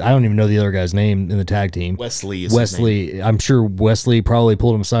 I don't even know the other guy's name in the tag team. Wesley is his name. I'm sure Wesley probably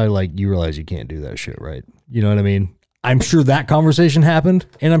pulled him aside, like, you realize you can't do that shit, right? You know what I mean? I'm sure that conversation happened,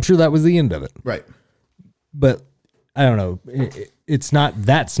 and I'm sure that was the end of it. Right. But I don't know. It's not.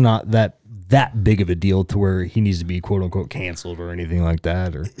 That's not that big of a deal to where he needs to be quote unquote canceled or anything like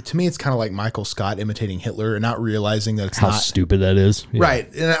that. Or to me, it's kind of like Michael Scott imitating Hitler and not realizing that it's how not stupid that is. Yeah.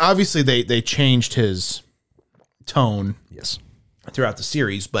 Right. And obviously they changed his tone throughout the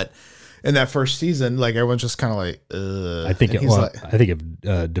series, but in that first season, like, everyone's just kind of like, I think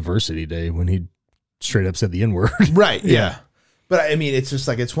of Diversity Day when he straight up said the N-word. Right. Yeah. But I mean, it's just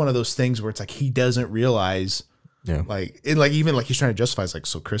like, it's one of those things where it's like, he doesn't realize. Yeah. Even he's trying to justify, it's like,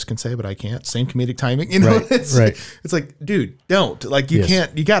 so Chris can say, but I can't. Same comedic timing, you know. Right, It's like, dude, don't. Like, you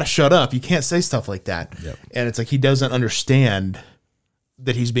can't. You got to shut up. You can't say stuff like that. Yep. And it's like, he doesn't understand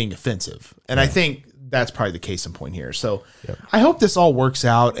that he's being offensive. And I think that's probably the case in point here. So I hope this all works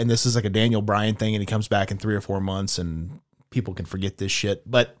out, and this is like a Daniel Bryan thing, and he comes back in 3 or 4 months, and people can forget this shit.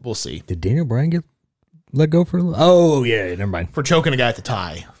 But we'll see. Did Daniel Bryan get let go for a little? Oh yeah, never mind. For choking a guy at the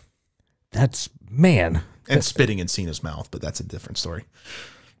tie. That's man. And spitting in Cena's mouth, but that's a different story.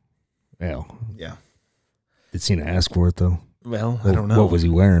 Well, yeah. Did Cena ask for it though? Well, I don't know. What was he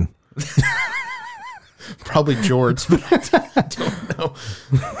wearing? Probably jorts, but I don't know.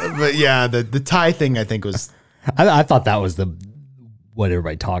 But yeah, the tie thing I think was. I thought that was what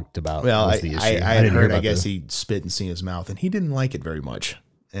everybody talked about. Well, was the issue. I had heard. I guess he spit in Cena's mouth, and he didn't like it very much,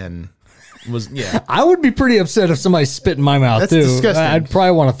 and was I would be pretty upset if somebody spit in my mouth. That's too. disgusting. I'd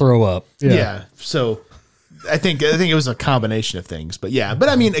probably want to throw up. Yeah. So I think it was a combination of things, but yeah. But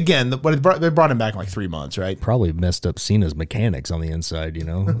I mean, again, they brought him back in like 3 months, right? Probably messed up Cena's mechanics on the inside. You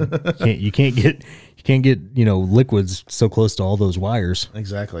know, you can't get liquids so close to all those wires.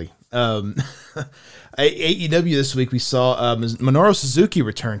 Exactly. AEW this week we saw Minoru Suzuki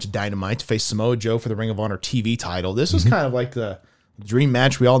return to Dynamite to face Samoa Joe for the Ring of Honor TV title. This was kind of like the dream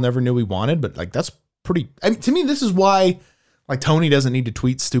match we all never knew we wanted, but like that's pretty. I mean, to me, this is why Like Tony doesn't need to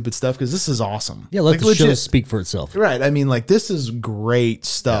tweet stupid stuff because this is awesome. Yeah, let like, the show speak for itself. Right. I mean, like this is great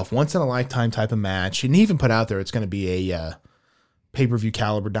stuff. Once in a lifetime type of match. And he even put out there it's going to be a pay-per-view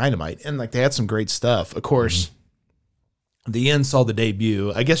caliber Dynamite. And like they had some great stuff. Of course, the end saw the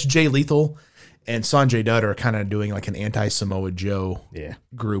debut. I guess Jay Lethal and Sanjay Dutt are kind of doing like an anti-Samoa Joe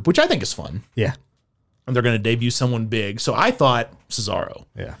group, which I think is fun. Yeah. And they're going to debut someone big. So I thought Cesaro.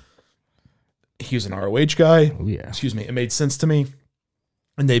 Yeah. He was an ROH guy. Oh, yeah. Excuse me. It made sense to me.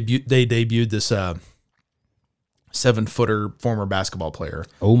 And they debuted this 7-footer former basketball player.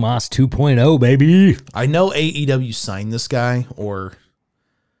 Omos 2.0, baby. I know AEW signed this guy, or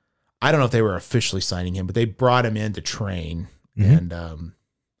I don't know if they were officially signing him, but they brought him in to train. And from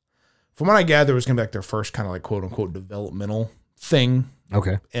what I gather, it was going to be like their first kind of like quote unquote developmental thing.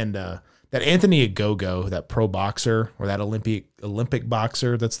 Okay. And that Anthony Ogogo, that pro boxer or that Olympic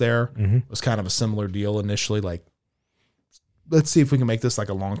boxer that's there, was kind of a similar deal initially. Like, let's see if we can make this like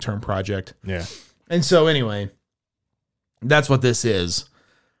a long-term project. Yeah. And so anyway, that's what this is.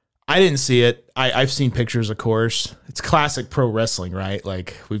 I didn't see it. I've seen pictures, of course. It's classic pro wrestling, right?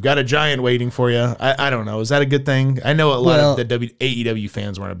 Like, we've got a giant waiting for you. I don't know. Is that a good thing? I know a lot of the AEW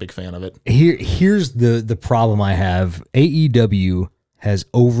fans weren't a big fan of it. Here's the problem I have. AEW has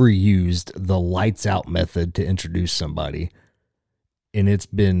overused the lights out method to introduce somebody. And it's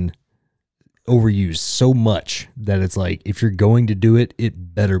been overused so much that it's like, if you're going to do it,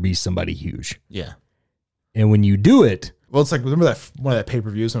 it better be somebody huge. Yeah. And when you do it, well, it's like, remember that one of that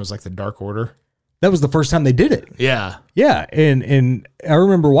pay-per-views when it was like the Dark Order? that was the first time they did it. Yeah. Yeah. And I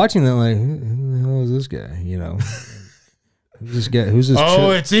remember watching that, like, who the hell is this guy? You know, who's this guy? Who's this?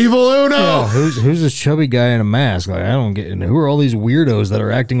 It's Evil Uno. Yeah, who's this chubby guy in a mask? Like, I don't get. And who are all these weirdos that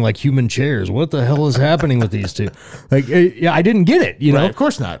are acting like human chairs? What the hell is happening with these two? Like, yeah, I didn't get it. You know, Right, of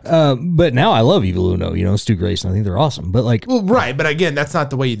course not. but now I love Evil Uno. You know, Stu Grayson. I think they're awesome. But like, Well, right, but again, that's not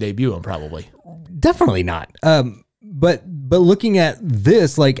the way you debut them, probably. definitely not. But looking at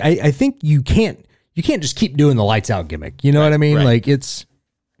this, like, I think you can't just keep doing the lights out gimmick. You know what I mean? right. Like,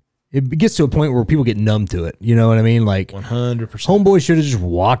 it gets to a point where people get numb to it. You know what I mean? Like, 100%. Homeboy should have just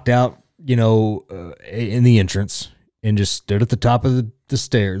walked out, you know, in the entrance and just stood at the top of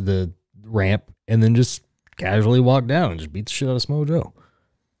the ramp, and then just casually walked down and just beat the shit out of Samoa Joe.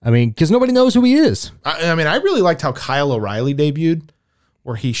 I mean, because nobody knows who he is. I mean, I really liked how Kyle O'Reilly debuted,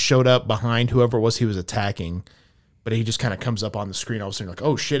 where he showed up behind whoever it was he was attacking, but he just kind of comes up on the screen all of a sudden, like,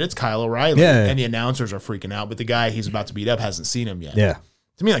 oh shit, it's Kyle O'Reilly. Yeah. And the announcers are freaking out, but the guy he's about to beat up hasn't seen him yet. Yeah.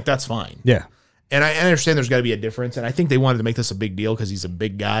 To me, like, that's fine. Yeah. And I understand there's got to be a difference, and I think they wanted to make this a big deal because he's a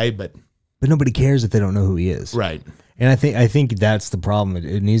big guy, but But nobody cares if they don't know who he is. right. And I think that's the problem.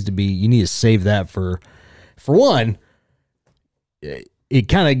 It needs to be, you need to save that for one. It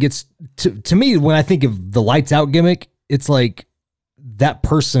kind of gets to me when I think of the lights out gimmick, it's like that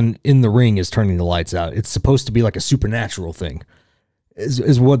person in the ring is turning the lights out. It's supposed to be like a supernatural thing.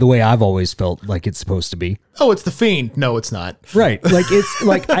 Is what the way I've always felt like it's supposed to be. Oh, it's the Fiend. No, it's not. Right. Like, it's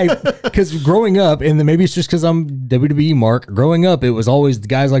like because growing up, and then maybe it's just because I'm WWE Mark, growing up, it was always the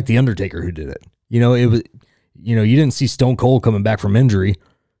guys like The Undertaker who did it. You know, it was, you know, you didn't see Stone Cold coming back from injury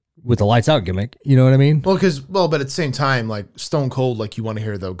with the lights out gimmick. You know what I mean? Well, but at the same time, like Stone Cold, like you want to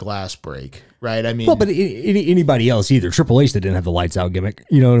hear the glass break, right? I mean, Well, but anybody else either. Triple H that didn't have the lights out gimmick.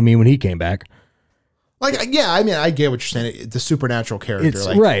 You know what I mean? When he came back. like, yeah, I mean, I get what you're saying. The supernatural character, It's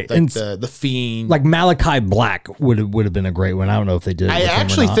like, right. like And the Fiend. Like Malachi Black would have been a great one. I don't know if they did. I with him or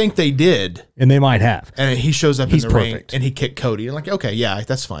actually not. think they did. And they might have. And he shows up He's in the ring perfect. and he kicked Cody. And like, okay, yeah,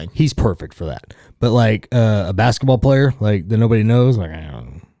 that's fine. He's perfect for that. But like a basketball player, like that nobody knows, like, I don't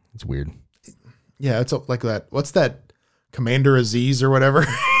know. It's weird. Yeah, it's like that. What's that? Commander Aziz or whatever.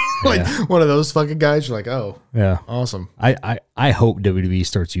 Like one of those fucking guys. You're like, oh, Yeah. awesome. I hope WWE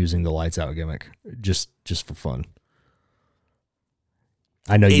starts using the lights out gimmick just for fun.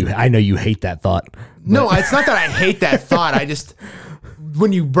 I know you hate that thought. No, it's not that I hate that thought. I just,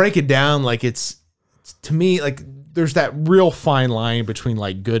 when you break it down, like it's to me, like there's that real fine line between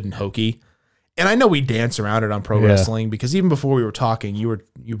like good and hokey. And I know we dance around it on pro wrestling because even before we were talking, you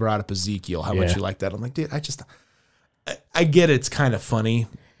brought up Ezekiel, how much you like that. I'm like, dude, I get it's kind of funny,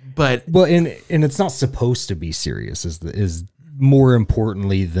 but Well, and it's not supposed to be serious is more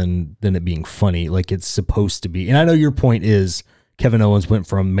importantly than it being funny. Like, it's supposed to be. And I know your point is Kevin Owens went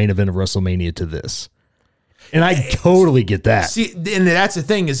from main event of WrestleMania to this. And I totally get that. see, and that's the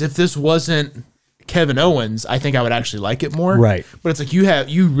thing is if this wasn't Kevin Owens, I think I would actually like it more. Right. But it's like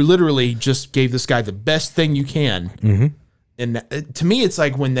you literally just gave this guy the best thing you can. Mm-hmm. And to me, it's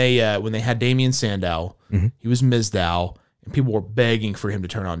like when they had Damian Sandow, he was Mizdow, and people were begging for him to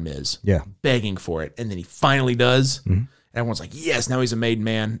turn on Miz. Yeah. Begging for it. And then he finally does. everyone's like, yes, now he's a made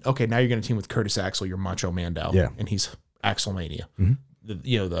man. Okay, now you're going to team with Curtis Axel, your Macho Man Dow. Yeah. And he's Axelmania.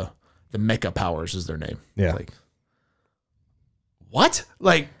 The Mecha Powers is their name. Yeah. Like, what?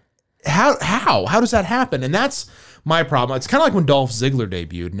 Like, how does that happen? And that's my problem. It's kind of like when Dolph Ziggler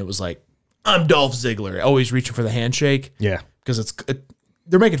debuted, and it was like, I'm Dolph Ziggler, always reaching for the handshake. Yeah. Because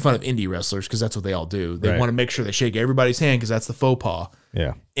they're making fun of indie wrestlers because that's what they all do. They want to make sure they shake everybody's hand because that's the faux pas.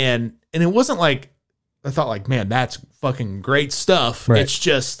 Yeah. And it wasn't like, I thought like, man, that's fucking great stuff. Right. It's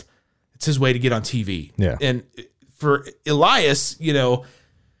just, it's his way to get on TV. Yeah. And for Elias, to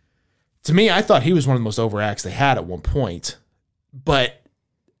me, I thought he was one of the most over acts they had at one point. But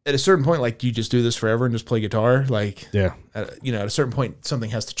at a certain point, like, do you just do this forever and just play guitar? Like, Yeah. at a certain point,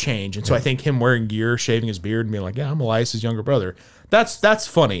 something has to change. And so I think him wearing gear, shaving his beard, and being like, yeah, I'm Elias's younger brother. That's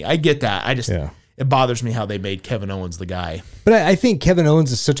funny. I get that. I just, it bothers me how they made Kevin Owens the guy. But I think Kevin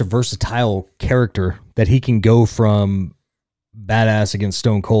Owens is such a versatile character that he can go from badass against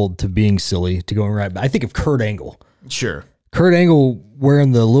Stone Cold to being silly to going right. I think of Kurt Angle. Sure. Kurt Angle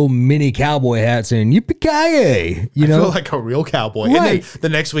wearing the little mini cowboy hat saying, yippee-ki-yay, I feel like a real cowboy. Right. And the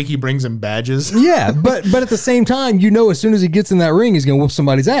next week he brings him badges. Yeah, but at the same time, as soon as he gets in that ring, he's going to whoop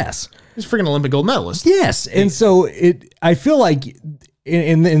somebody's ass. He's a freaking Olympic gold medalist. Yes, and so I feel like,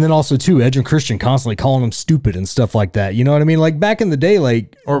 and then also too, Edge and Christian constantly calling him stupid and stuff like that. You know what I mean? Like back in the day,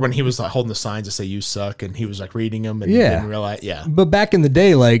 like, or when he was like holding the signs that say "you suck" and he was like reading them and didn't realize. Yeah, but back in the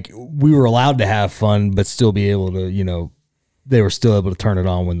day, like we were allowed to have fun, but still be able to, they were still able to turn it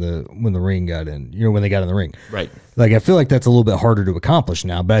on when the ring got in. When they got in the ring, right? Like I feel like that's a little bit harder to accomplish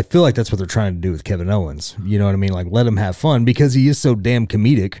now, but I feel like that's what they're trying to do with Kevin Owens. You know what I mean? Like let him have fun because he is so damn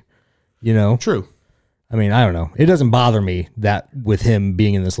comedic. True. I mean, I don't know. It doesn't bother me that with him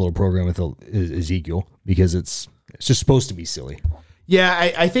being in this little program with Ezekiel because it's just supposed to be silly.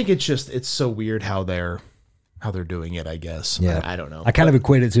 Yeah, I think it's so weird how they're doing it. I guess. Yeah, I don't know. I kind of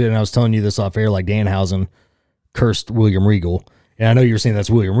equate it to it, and I was telling you this off air. Like Danhausen cursed William Regal, and I know you're saying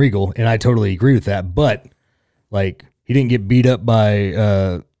that's William Regal, and I totally agree with that. But like, he didn't get beat up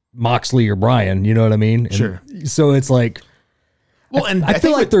by Moxley or Bryan. You know what I mean? And sure. So it's like. Well, and I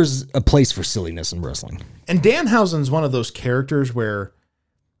feel like there's a place for silliness in wrestling. And Danhausen's one of those characters where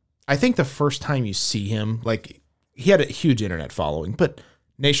I think the first time you see him, like he had a huge internet following, but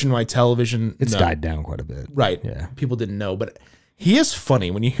nationwide television, it's died down quite a bit. Right. Yeah. People didn't know, but he is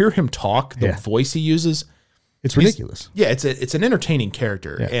funny. When you hear him talk, the voice he uses, it's ridiculous. Yeah, it's an entertaining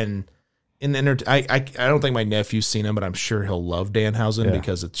character. Yeah. And I don't think my nephew's seen him, but I'm sure he'll love Danhausen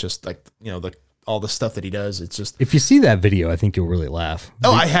because it's just like, all the stuff that he does. It's just, if you see that video, I think you'll really laugh.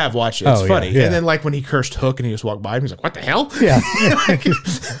 Oh, I have watched it. It's funny. Yeah. And then like when he cursed Hook and he just walked by him, he's like, what the hell? Yeah.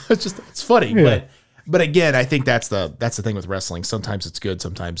 It's funny. Yeah. But again, I think that's the thing with wrestling. Sometimes it's good.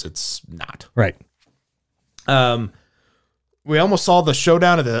 Sometimes it's not. Right. We almost saw the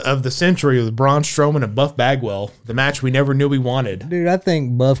showdown of the century with Braun Strowman and Buff Bagwell, the match we never knew we wanted. Dude, I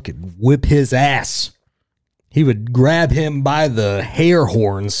think Buff could whip his ass. He would grab him by the hair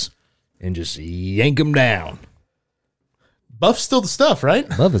horns and just yank him down. Buff's still the stuff, right?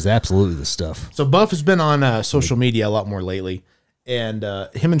 Buff is absolutely the stuff. So Buff has been on social media a lot more lately, and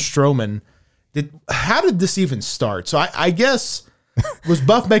him and Strowman. How did this even start? So I guess was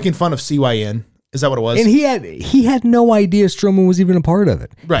Buff making fun of CYN? Is that what it was? And he had no idea Strowman was even a part of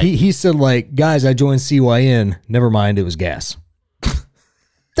it. Right. He said like, guys, I joined CYN. Never mind, it was gas.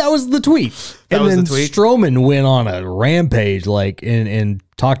 That was the tweet. And then Strowman went on a rampage, like, and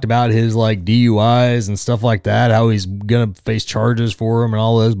talked about his like DUIs and stuff like that, how he's gonna face charges for him and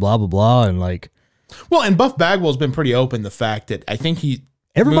all this, blah blah blah, and like. Well, and Buff Bagwell's been pretty open the fact that I think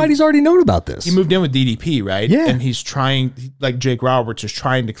everybody's already known about this. He moved in with DDP, right? Yeah, and he's trying, like Jake Roberts is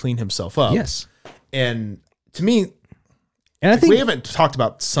trying to clean himself up. Yes, and to me, and I think we haven't talked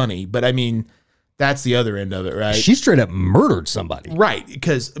about Sunny, but I mean. That's the other end of it, right? She straight up murdered somebody. Right.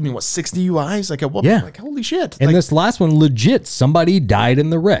 Because, I mean, 60 UIs? Like, at what point? Like, holy shit. And like, this last one, legit, somebody died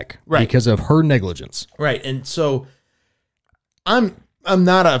in the wreck because of her negligence. Right. And so, I'm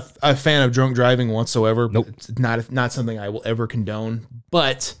not a fan of drunk driving whatsoever. Nope. It's not something I will ever condone.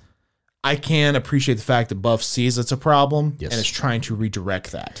 But I can appreciate the fact that Buff sees it's a problem and is trying to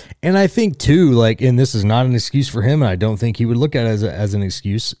redirect that. And I think too, like, and this is not an excuse for him, and I don't think he would look at it as an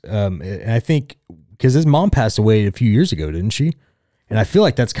excuse. And I think because his mom passed away a few years ago, didn't she? And I feel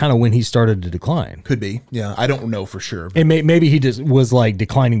like that's kind of when he started to decline. Could be. Yeah, I don't know for sure. And maybe he just was like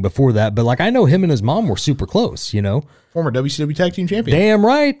declining before that, but like I know him and his mom were super close, you know? Former WCW Tag Team Champion. Damn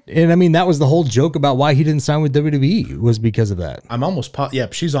right. And I mean, that was the whole joke about why he didn't sign with WWE was because of that. I'm almost yeah,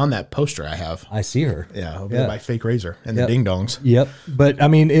 she's on that poster I have. I see her. Yeah, over there by Fake Razor and the Ding Dongs. Yep. But I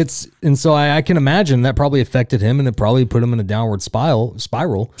mean, and so I can imagine that probably affected him and it probably put him in a downward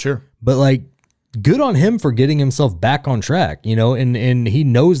spiral. Sure. But like, good on him for getting himself back on track, you know, and he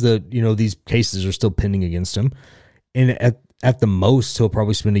knows that, you know, these cases are still pending against him. And at the most, he'll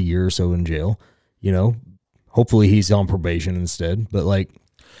probably spend a year or so in jail, you know. Hopefully he's on probation instead. But like,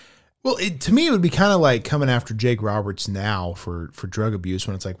 well, to me, it would be kind of like coming after Jake Roberts now for drug abuse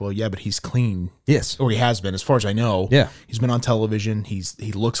when it's like, well, yeah, but he's clean. Yes. Or he has been, as far as I know. Yeah. He's been on television. He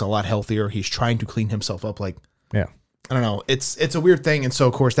looks a lot healthier. He's trying to clean himself up. Like, yeah. I don't know. It's a weird thing. And so,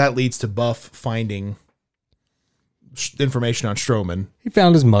 of course, that leads to Buff finding information on Strowman. He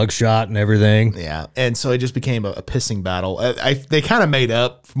found his mugshot and everything. Yeah. And so it just became a pissing battle. They kind of made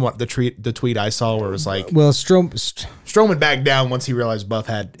up from what the tweet I saw where it was like, well, Strowman backed down once he realized Buff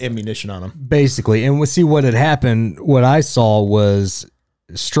had ammunition on him. Basically. And we'll see what had happened. What I saw was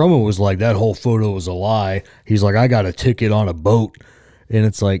Strowman was like, that whole photo was a lie. He's like, I got a ticket on a boat. And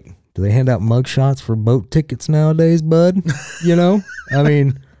it's like, do they hand out mugshots for boat tickets nowadays, bud? You know? I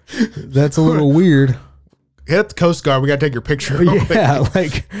mean, that's a little weird. Hit up the Coast Guard. We got to take your picture. Yeah,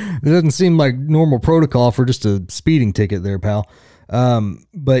 like, it doesn't seem like normal protocol for just a speeding ticket there, pal.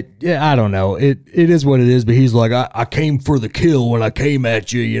 But, yeah, I don't know. It is what it is, but he's like, I came for the kill when I came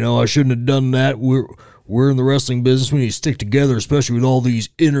at you. You know, I shouldn't have done that. We're in the wrestling business. We need to stick together, especially with all these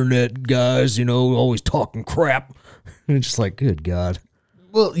internet guys, you know, always talking crap. And it's just like, good God.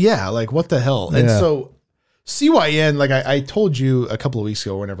 Well, yeah, like what the hell? And so CYN, like I told you a couple of weeks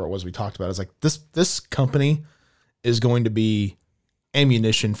ago, whenever it was we talked about it, I was like, this company is going to be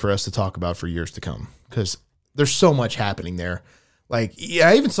ammunition for us to talk about for years to come because there's so much happening there. Like, yeah,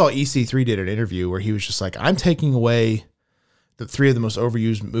 I even saw EC3 did an interview where he was just like, I'm taking away the 3 of the most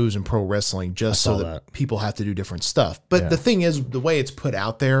overused moves in pro wrestling just so that people have to do different stuff. But the thing is, the way it's put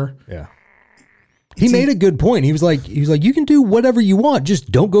out there. Yeah. He made a good point. He was like, you can do whatever you want,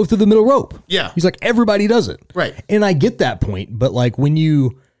 just don't go through the middle rope. Yeah. He's like, everybody does it. Right. And I get that point, but like when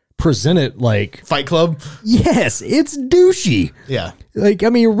you present it like Fight Club. Yes, it's douchey. Yeah. Like, I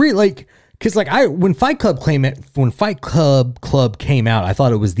mean, because like when Fight Club came out, I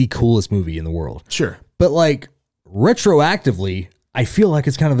thought it was the coolest movie in the world. Sure. But like retroactively, I feel like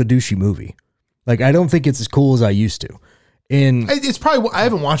it's kind of a douchey movie. Like, I don't think it's as cool as I used to. And it's probably, I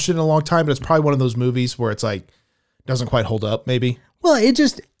haven't watched it in a long time, but it's probably one of those movies where it's like, doesn't quite hold up, maybe. Well, it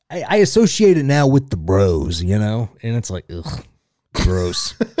just, I associate it now with the bros, you know? And it's like, ugh,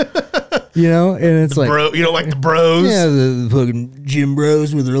 gross. You know? And it's like, bro, you don't like the bros? Yeah, the fucking gym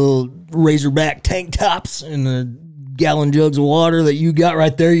bros with their little razorback tank tops and the gallon jugs of water that you got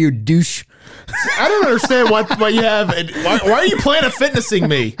right there, you douche. I don't understand why you have, why are you Planet Fitnessing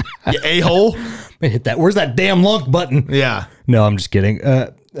me, you a-hole? Hit that. Where's that damn lunk button? Yeah. No, I'm just kidding.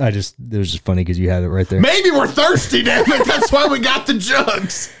 It was just funny because you had it right there. Maybe we're thirsty, damn it. That's why we got the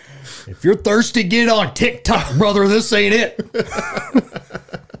jugs. If you're thirsty, get on TikTok, brother. This ain't it.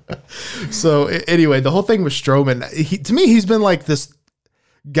 So anyway, the whole thing with Strowman, to me, he's been like this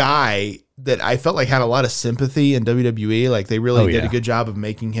guy that I felt like had a lot of sympathy in WWE. Like they really did a good job of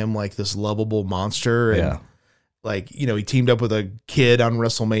making him like this lovable monster. And like, you know, he teamed up with a kid on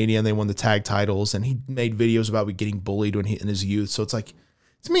WrestleMania and they won the tag titles, and he made videos about getting bullied when in his youth. So it's like,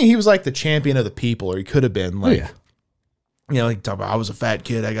 to me, he was like the champion of the people, or he could have been like, you know, like talk about, I was a fat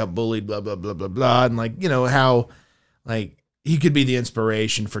kid, I got bullied, blah, blah, blah, blah, blah. And like, you know, how like he could be the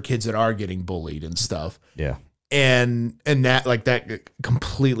inspiration for kids that are getting bullied and stuff. Yeah. And that like that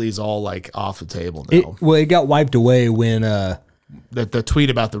completely is all like off the table now. It got wiped away when the tweet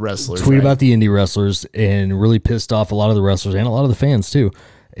about the wrestlers, about the indie wrestlers, and really pissed off a lot of the wrestlers and a lot of the fans too.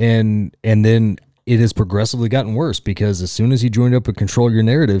 And then it has progressively gotten worse because as soon as he joined up with Control Your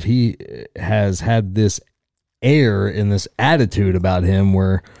Narrative, he has had this air and this attitude about him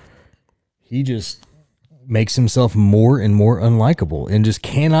where he just makes himself more and more unlikable and just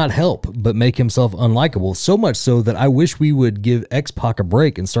cannot help but make himself unlikable. So much so that I wish we would give X-Pac a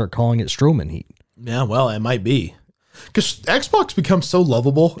break and start calling it Strowman Heat. Yeah, well, it might be. Because X-Pac's become so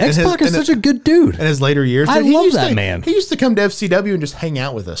lovable. X-Pac is such a good dude. In his later years. I love that man. He used to come to FCW and just hang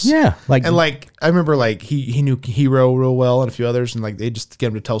out with us. Yeah. And like, I remember like he knew Hero real well and a few others, and like they just get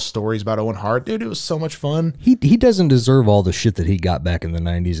him to tell stories about Owen Hart. Dude, it was so much fun. He doesn't deserve all the shit that he got back in the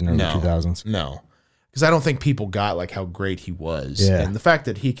 90s and early 2000s. No. Because I don't think people got like how great he was. Yeah. And the fact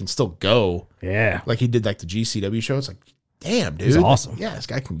that he can still go. Yeah. Like he did like the GCW show. It's like, damn, dude. He's awesome. Yeah, this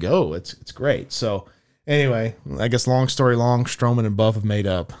guy can go. It's great. So anyway, I guess long story long, Strowman and Buff have made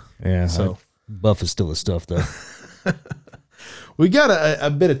up. Yeah. So Buff is still his stuff, though. we got a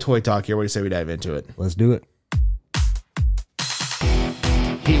bit of toy talk here. What do you say we dive into it? Let's do it.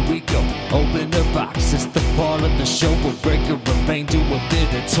 Here we go, open the box. It's the part of the show where Breaker and Bane do a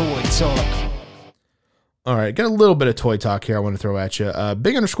bit of toy talk. All right, got a little bit of toy talk here I want to throw at you.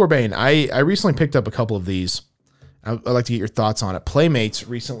 Big underscore Bane. I recently picked up a couple of these. I'd like to get your thoughts on it. Playmates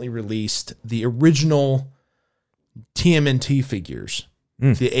recently released the original TMNT figures.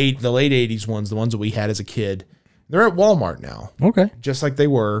 The late 80s ones, the ones that we had as a kid. They're at Walmart now. Okay. Just like they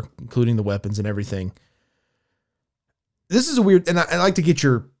were, including the weapons and everything. This is a weird, and I like to get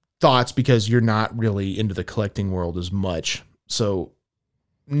your thoughts because you're not really into the collecting world as much. So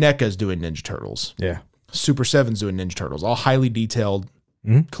NECA's doing Ninja Turtles. Yeah. Super 7's doing Ninja Turtles. All highly detailed,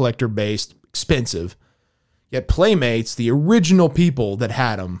 collector-based, expensive. Yet Playmates, the original people that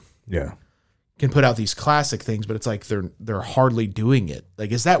had them, Yeah. can put out these classic things, but it's like they're hardly doing it.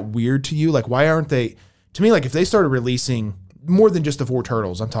 Like, is that weird to you? Like, why aren't they? To me, like, if they started releasing more than just the 4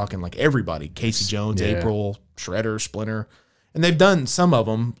 Turtles, I'm talking like everybody, Casey Jones, April, Shredder, Splinter, and they've done some of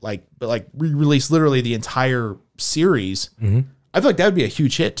them, but re-release literally the entire series. I feel like that would be a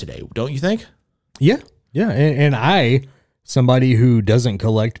huge hit today, don't you think? Yeah. Yeah. And I, somebody who doesn't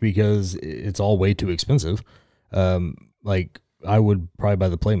collect because it's all way too expensive, like I would probably buy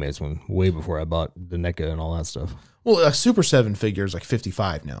the Playmates one way before I bought the NECA and all that stuff. Well, a Super 7 figure is like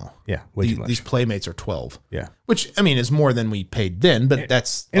 $55 now. Yeah. Way too much. These Playmates are $12. Yeah. Which, I mean, is more than we paid then, but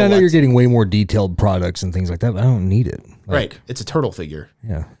that's... And I know you're getting way more detailed products and things like that, but I don't need it. Right. It's a turtle figure.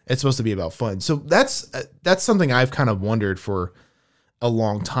 Yeah. It's supposed to be about fun. So that's something I've kind of wondered for a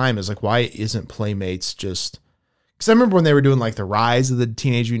long time is like, why isn't Playmates just... Because I remember when they were doing like the Rise of the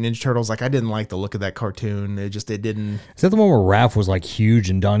Teenage Mutant Ninja Turtles, like I didn't like the look of that cartoon. It didn't... Is that the one where Raph was like huge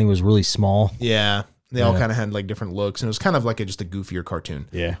and Donnie was really small? Yeah. They all kind of had like different looks, and it was kind of like just a goofier cartoon.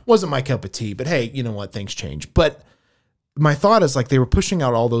 Yeah. Wasn't my cup of tea, but hey, you know what? Things change. But my thought is like they were pushing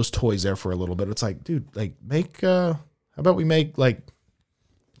out all those toys there for a little bit. It's like, dude, like how about we make like,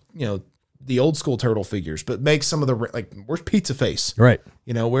 the old school turtle figures, but make some of the, like, where's Pizza Face? Right.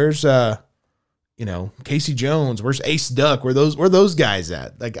 Where's, Casey Jones? Where's Ace Duck? Where those guys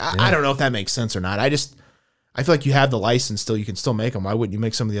at? Like, I don't know if that makes sense or not. I feel like you have the license still. You can still make them. Why wouldn't you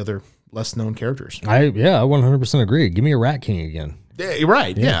make some of the other less known characters? I 100% agree. Give me a Rat King again. Yeah, you're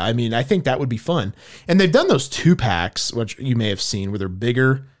right. Yeah. I mean, I think that would be fun. And they've done those 2-packs, which you may have seen, where they're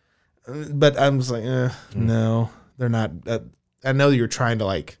bigger. But I was like, no, they're not. I know you're trying to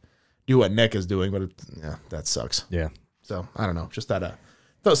like do what NECA is doing, but that sucks. Yeah. So I don't know. Just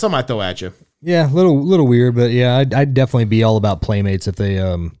something I throw at you. Yeah, little weird, but yeah, I'd definitely be all about Playmates if they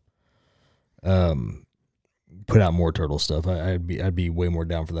put out more turtle stuff. I'd be way more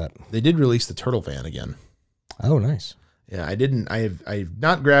down for that. They did release the Turtle Van again. Oh, nice. Yeah, I've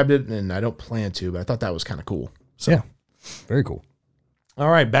not grabbed it, and I don't plan to, but I thought that was kind of cool. So. Yeah, very cool. All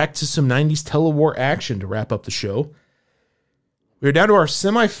right, back to some 90s Telewar action to wrap up the show. We're down to our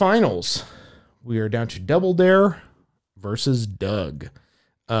semifinals. We are down to Double Dare versus Doug.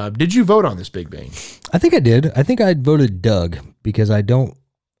 Did you vote on this, Big Bang? I think I did. I think I voted Doug because I don't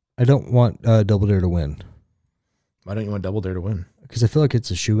want Double Dare to win. Why don't you want Double Dare to win? Because I feel like it's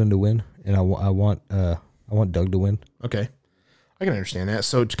a shoe-in to win, and I want Doug to win. Okay, I can understand that.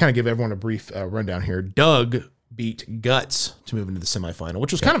 So to kind of give everyone a brief rundown here, Doug beat Guts to move into the semifinal,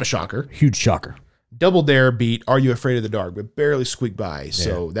 which was kind of a shocker. Huge shocker. Double Dare beat Are You Afraid of the Dark, but barely squeaked by.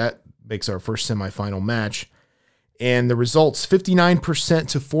 So that makes our first semifinal match. And the results, 59%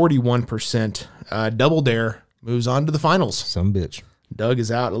 to 41%. Double Dare moves on to the finals. Some bitch. Doug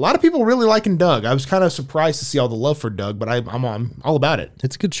is out. A lot of people really liking Doug. I was kind of surprised to see all the love for Doug, but I'm all about it.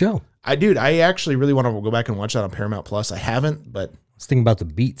 It's a good show. I actually really want to go back and watch that on Paramount Plus. I haven't, but... I was thinking about the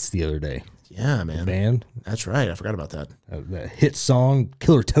Beats the other day. Yeah, man. The band. That's right. I forgot about that. That hit song,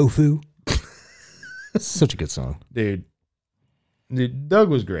 Killer Tofu. Such a good song. Dude, Doug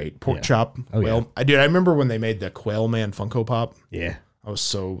was great. Pork chop. Oh, Quail. I remember when they made the Quail Man Funko Pop. Yeah. I was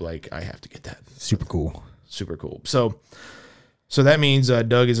so like, I have to get that. Super cool. Super cool. So that means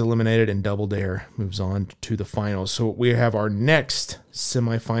Doug is eliminated and Double Dare moves on to the finals. So we have our next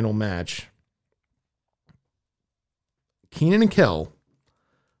semifinal match. Keenan and Kel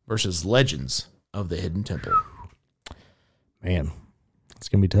versus Legends of the Hidden Temple. Man, it's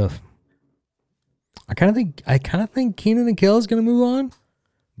gonna be tough. I kind of think Keenan and Kel is gonna move on,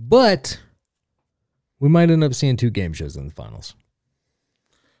 but we might end up seeing 2 game shows in the finals.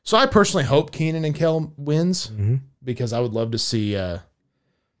 So I personally hope Keenan and Kel wins because I would love to see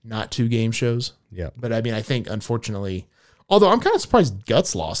not 2 game shows. Yeah. But I mean, I think unfortunately, Although I'm kind of surprised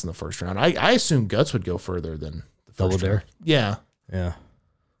Guts lost in the first round. I assume Guts would go further than the Double first Dare? round. Yeah. Yeah.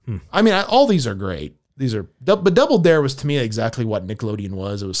 I mean, all these are great. But Double Dare was to me exactly what Nickelodeon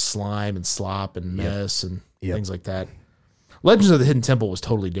was. It was slime and slop and mess and things like that. Legends of the Hidden Temple was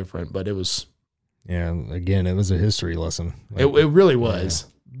totally different, but it was. Yeah. Again, it was a history lesson. It really was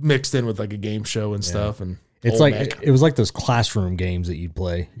mixed in with like a game show and stuff. And It's old like mech. it was like those classroom games that you'd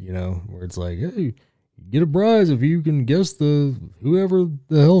play, you know, where it's like, hey, you get a prize if you can guess whoever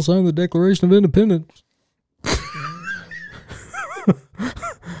the hell signed the Declaration of Independence.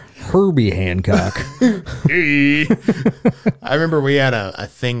 Herbie Hancock. I remember we had a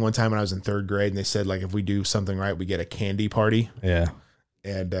thing one time when I was in third grade, and they said like if we do something right, we get a candy party. Yeah.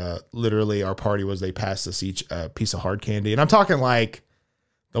 And literally our party was they passed us each a piece of hard candy, and I'm talking like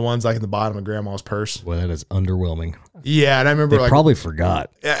the ones like in the bottom of grandma's purse. Well, that is underwhelming. Yeah, and I remember They like probably forgot.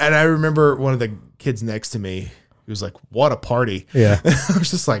 and I remember one of the kids next to me. He was like, "What a party!" Yeah. I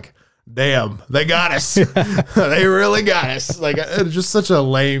was just like, "Damn, they got us. They really got us." Like it was just such a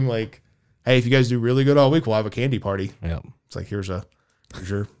lame like, "Hey, if you guys do really good all week, we'll have a candy party." Yeah. It's like here's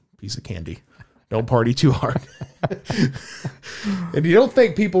your piece of candy. Don't party too hard. And you don't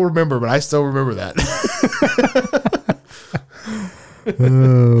think people remember, but I still remember that.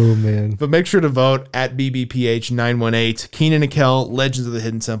 Oh man. But make sure to vote at BBPH918. Keenan and Kel, Legends of the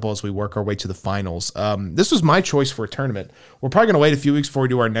Hidden Temple, as we work our way to the finals. This was my choice for a tournament. We're probably going to wait a few weeks before we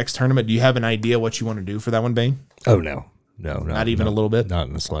do our next tournament. Do you have an idea what you want to do for that one, Bane? Oh no. No. Not even a little bit? Not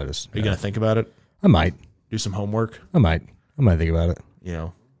in the slightest. Are you going to think about it? I might. Do some homework? I might think about it. You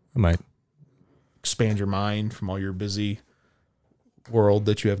know, I might. expand your mind from all your busy world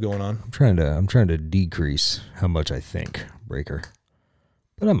that you have going on? I'm trying to decrease how much I think, Breaker.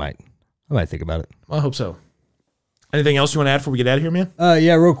 But I might think about it. Well, I hope so. Anything else you want to add before we get out of here, man?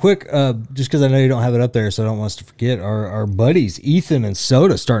 Yeah, real quick, just because I know you don't have it up there, so I don't want us to forget our buddies Ethan and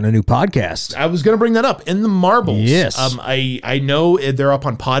Soda starting a new podcast. I was going to bring that up. In the Marbles. Yes. I know they're up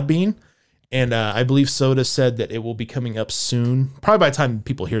on Podbean, and I believe Soda said that it will be coming up soon. Probably by the time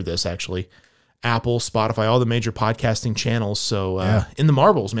people hear this, actually. Apple, Spotify, all the major podcasting channels. So In the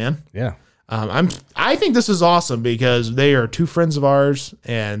Marbles, man. Yeah. I think this is awesome because they are two friends of ours,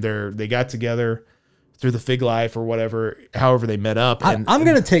 and they got together through the Fig Life or whatever, however they met up. And I'm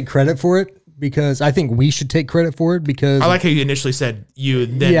going to take credit for it because I think we should take credit for it because I like how you initially said you.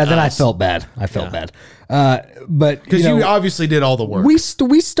 Then then I us. felt bad. bad. But Because you obviously did all the work. we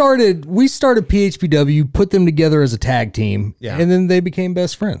started PHPW, put them together as a tag team, Yeah. and then they became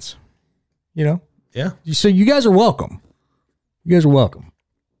best friends. You know, Yeah. so you guys are welcome. You guys are welcome.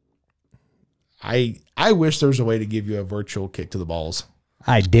 I wish there was a way to give you a virtual kick to the balls.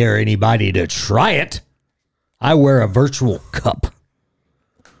 I dare anybody to try it. I wear a virtual cup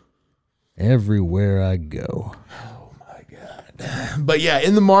everywhere I go. But yeah,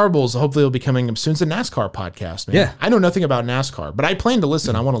 in the Marbles, hopefully it'll be coming up soon. It's a NASCAR podcast, man. Yeah. I know nothing about NASCAR, but I plan to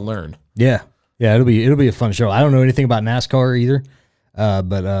listen. I want to learn. Yeah, it'll be a fun show. I don't know anything about NASCAR either,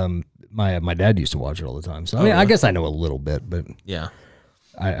 but my dad used to watch it all the time. So I mean, I guess I know a little bit, but Yeah.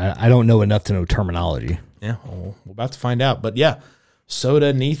 I don't know enough to know terminology. Yeah. Well, we're about to find out. But yeah, Soda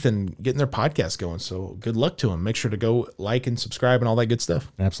and Ethan getting their podcast going. So good luck to them. Make sure to go like and subscribe and all that good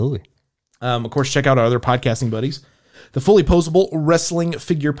stuff. Absolutely. Of course, check out our other podcasting buddies. The Fully Posable Wrestling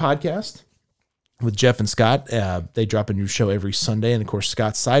Figure Podcast with Jeff and Scott. They drop a new show every Sunday. And, of course,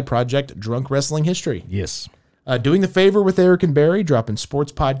 Scott's side project, Drunk Wrestling History. Yes. Doing the Favor with Eric and Barry, dropping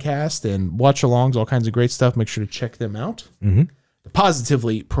sports podcast and watch-alongs, all kinds of great stuff. Make sure to check them out. Mm-hmm. The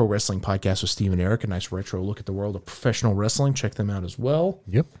Positively Pro Wrestling Podcast with Steve and Eric, a nice retro look at the world of professional wrestling. Check them out as well.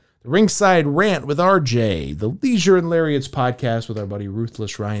 Yep. The Ringside Rant with RJ, the Leisure and Lariats podcast with our buddy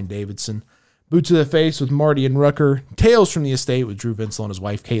Ruthless Ryan Davidson, Boot to the Face with Marty and Rucker, Tales from the Estate with Drew Vinsel and his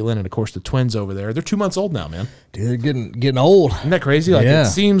wife Caitlin, and of course the twins over there. They're 2 months old now, man. Dude, they're getting old. Isn't that crazy? Like Yeah. it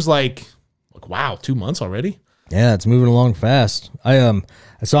seems like wow, 2 months already. Yeah, it's moving along fast.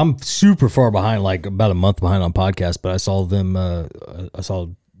 So I'm super far behind, like about a month behind on podcasts, but I saw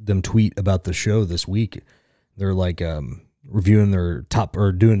them tweet about the show this week. They're like reviewing their top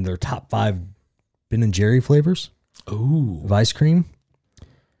or doing their top 5 Ben and Jerry flavors Ooh, of ice cream.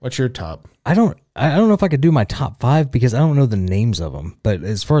 what's your top? I don't know if I could do my top 5 because I don't know the names of them. But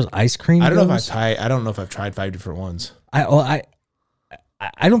as far as ice cream, I don't goes, know if I've tried 5 different ones. I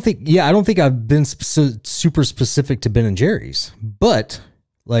don't think I've been super specific to Ben and Jerry's, but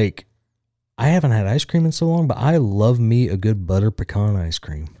like I haven't had ice cream in so long, but I love me a good butter pecan ice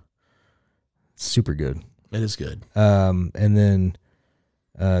cream. Super good. It is good. And then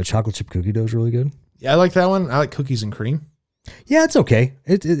chocolate chip cookie dough is really good. Yeah, I like that one. I like cookies and cream. Yeah, it's okay.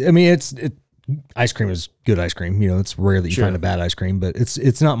 ice cream is good ice cream. You know, it's rare that you find a bad ice cream, but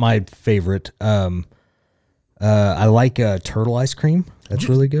it's not my favorite. I like turtle ice cream. That's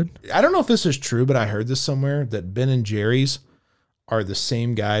really good. I don't know if this is true, but I heard this somewhere that Ben and Jerry's are the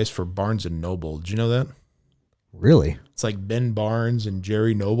same guys for Barnes and Noble. Did you know that? Really? It's like Ben Barnes and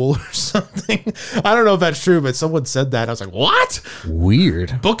Jerry Noble or something. I don't know if that's true, but someone said that. I was like, what?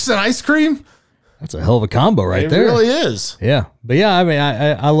 Weird. Books and ice cream? That's a hell of a combo right there. It really is. Yeah. But yeah, I mean,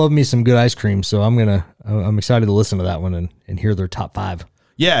 I love me some good ice cream, so I'm excited to listen to that one and hear their top 5.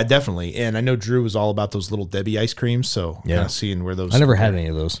 Yeah, definitely. And I know Drew was all about those little Debbie ice creams, so kind of seeing where those. I never had any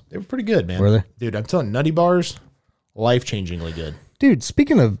of those. They were pretty good, man. Were they? Dude, I'm telling you, Nutty Bars, life-changingly good. Dude,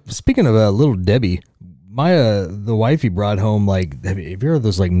 speaking of little Debbie, my the wifey brought home like, have you heard of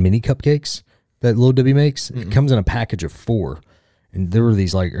those like mini cupcakes that Little Debbie makes? Mm-hmm. It comes in a package of 4, and there were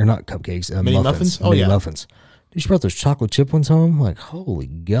these like, or not cupcakes, mini muffins. Oh mini yeah, muffins. She brought those chocolate chip ones home. Like, holy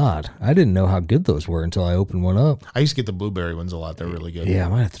God, I didn't know how good those were until I opened one up. I used to get the blueberry ones a lot. They're really good. Yeah, I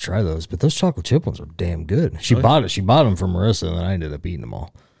might have to try those. But those chocolate chip ones are damn good. She bought them for Marissa, and then I ended up eating them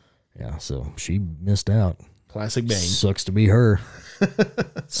all. Yeah, so she missed out. Classic Bane. Sucks to be her.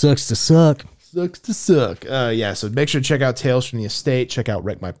 Sucks to suck. Sucks to suck. Yeah, so make sure to check out Tales from the Estate. Check out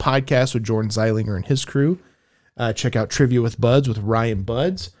Wreck My Podcast with Jordan Zeilinger and his crew. Check out Trivia with Buds with Ryan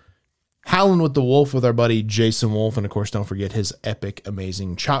Buds. Howlin' with the Wolf with our buddy Jason Wolf. And, of course, don't forget his epic,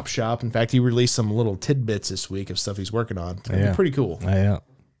 amazing Chop Shop. In fact, he released some little tidbits this week of stuff he's working on. It's going to be pretty cool. Yeah.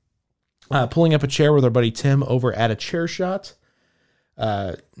 Pulling up a chair with our buddy Tim over at A Chair Shot.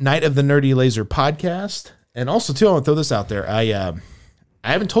 Night of the Nerdy Laser podcast. And also, too, I want to throw this out there. I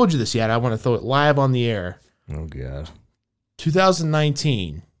haven't told you this yet. I want to throw it live on the air. Oh, God.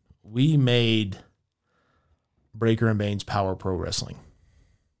 2019, we made Breaker and Bane's Power Pro Wrestling.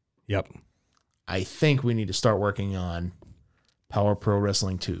 Yep. I think we need to start working on Power Pro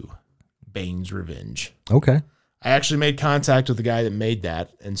Wrestling 2, Bane's Revenge. Okay. I actually made contact with the guy that made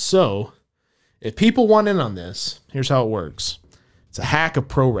that. And so, if people want in on this, here's how it works. It's a hack of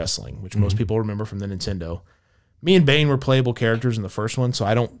pro wrestling, which most people remember from the Nintendo. Me and Bane were playable characters in the first one, so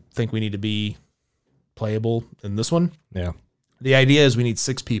I don't think we need to be playable in this one. Yeah. The idea is we need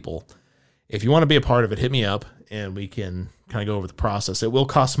 6 people. If you want to be a part of it, hit me up, and we can kind of go over the process. It will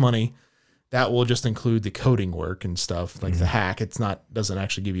cost money. That will just include the coding work and stuff, like the hack. It's not doesn't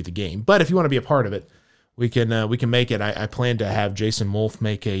actually give you the game. But if you want to be a part of it, we can make it. I plan to have Jason Wolf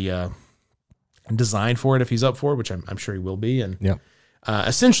make a design for it if he's up for it, which I'm sure he will be. And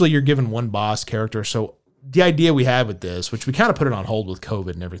essentially, you're given one boss character. So the idea we had with this, which we kind of put it on hold with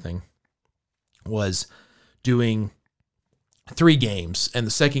COVID and everything, was doing 3 games, and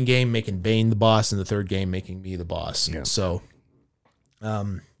the second game making Bane the boss, and the third game making me the boss. Yeah. So,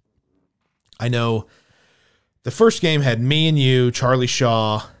 I know the first game had me and you, Charlie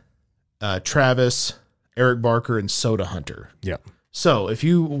Shaw, Travis, Eric Barker, and Soda Hunter. Yeah. So if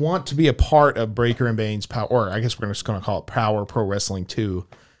you want to be a part of Breaker and Bane's Power, or I guess we're just going to call it Power Pro Wrestling 2,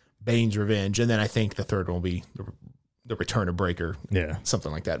 Bane's Revenge, and then I think the third one will be the Return of Breaker. Yeah.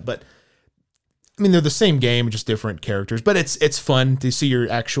 Something like that. But I mean, they're the same game, just different characters, but it's fun to see your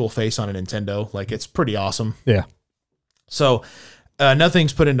actual face on a Nintendo. Like, it's pretty awesome. Yeah. So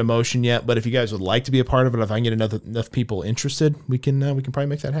nothing's put into motion yet, but if you guys would like to be a part of it, if I can get enough people interested, we can probably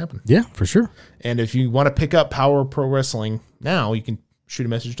make that happen. Yeah, for sure. And if you want to pick up Power Pro Wrestling now, you can shoot a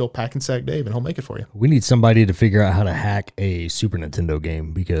message to Pack and Sack Dave, and he'll make it for you. We need somebody to figure out how to hack a Super Nintendo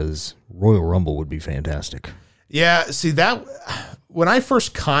game, because Royal Rumble would be fantastic. Yeah, see, that when I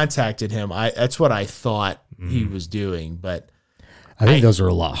first contacted him, that's what I thought he was doing, but I think those are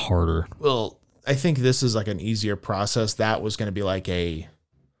a lot harder. Well, I think this is like an easier process. That was going to be like a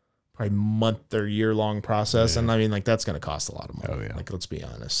probably month or year long process. Yeah. And I mean, like, that's going to cost a lot of money. Oh, yeah. Like, let's be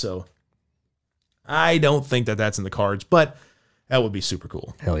honest. So I don't think that's in the cards, but that would be super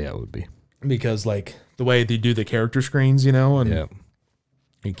cool. Hell yeah, it would be. Because like the way they do the character screens, and yeah. Are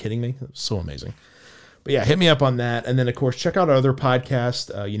you kidding me? It was so amazing. But yeah, hit me up on that. And then of course, check out our other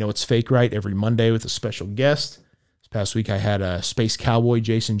podcast. It's Fake Right every Monday with a special guest. Past week, I had a Space Cowboy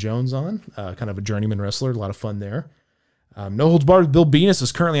Jason Jones on, kind of a journeyman wrestler. A lot of fun there. No Holds Barred with Bill Venus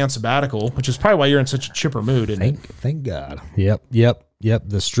is currently on sabbatical, which is probably why you're in such a chipper mood, isn't it? Thank God. Yep.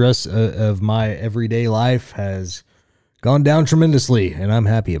 The stress of my everyday life has gone down tremendously, and I'm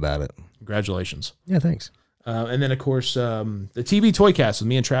happy about it. Congratulations. Yeah, thanks. And then, of course, the TV Toycast with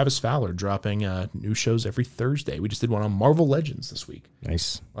me and Travis Fowler, dropping new shows every Thursday. We just did one on Marvel Legends this week.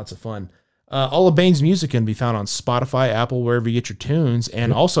 Nice. Lots of fun. All of Bane's music can be found on Spotify, Apple, wherever you get your tunes,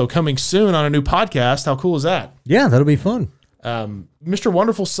 and also coming soon on a new podcast. How cool is that? Yeah, that'll be fun. Mr.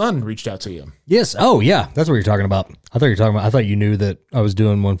 Wonderful Son reached out to you. Yes. Oh, yeah. That's what you're talking about. I thought you knew that I was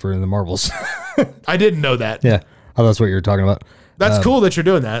doing one for the Marvels. I didn't know that. Yeah. Oh, that's what you're talking about. That's cool that you're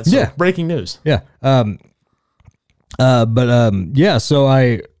doing that. So, yeah. Breaking news. Yeah. Yeah.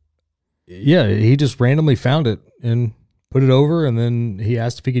 So he just randomly found it and put it over, and then he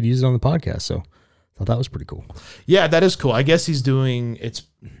asked if he could use it on the podcast. So I thought that was pretty cool. Yeah, that is cool. I guess it's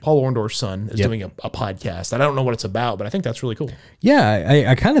Paul Orndorff's son is doing a podcast. I don't know what it's about, but I think that's really cool. Yeah.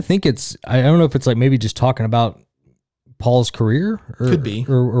 I kind of think I don't know if it's like maybe just talking about Paul's career could be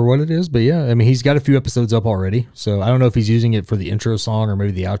or what it is, but yeah, I mean, he's got a few episodes up already. So I don't know if he's using it for the intro song or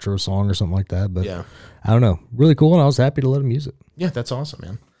maybe the outro song or something like that, but yeah, I don't know. Really cool. And I was happy to let him use it. Yeah, that's awesome,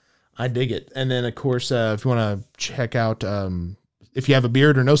 man. I dig it. And then, of course, if you want to check out, if you have a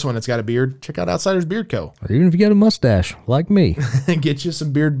beard or know someone that's got a beard, check out Outsiders Beard Co. Or even if you got a mustache like me. Get you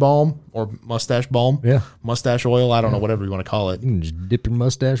some beard balm or mustache balm. Yeah. Mustache oil. I don't know, whatever you want to call it. You can just dip your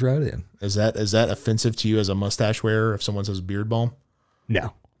mustache right in. Is that offensive to you as a mustache wearer if someone says beard balm?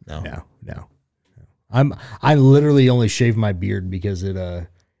 No. I literally only shave my beard because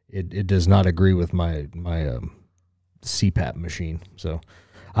it does not agree with my CPAP machine. So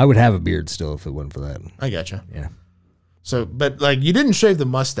I would have a beard still if it wasn't for that. I gotcha. Yeah. So, but like you didn't shave the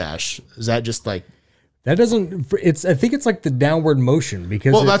mustache. Is that just like that doesn't? I think it's like the downward motion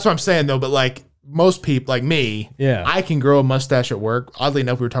because. Well, that's what I'm saying though. But like most people, like me, yeah, I can grow a mustache at work. Oddly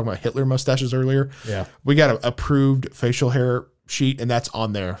enough, we were talking about Hitler mustaches earlier. Yeah, we got an approved facial hair sheet, and that's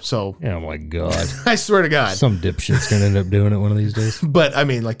on there. So, oh my god, I swear to God, some dipshit's gonna end up doing it one of these days. But I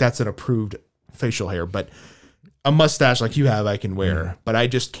mean, like that's an approved facial hair, but. A mustache like you have, I can wear, but I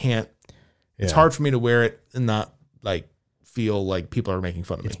just can't. It's hard for me to wear it and not like feel like people are making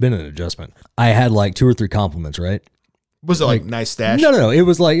fun of me. It's been an adjustment. I had like 2 or 3 compliments, right? Was it like nice stash? No. It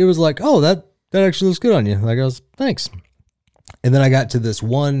was like, oh, that actually looks good on you. Like I was, thanks. And then I got to this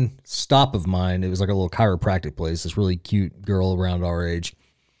one stop of mine. It was like a little chiropractic place. This really cute girl around our age,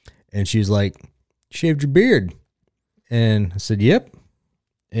 and she was like, "Shaved your beard?" And I said, "Yep."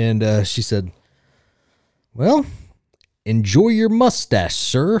 And she said, "Well, enjoy your mustache,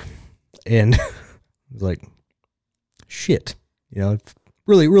 sir." And I was like, shit, it's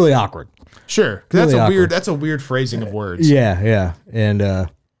really, really awkward. Sure. Really that's a weird phrasing of words. Yeah. And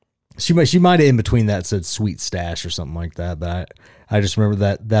she might have in between that said sweet stash or something like that. But I just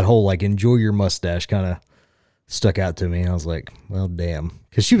remember that whole like enjoy your mustache kind of stuck out to me. I was like, well, damn.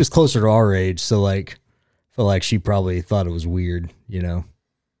 Because she was closer to our age. So like, I feel like she probably thought it was weird,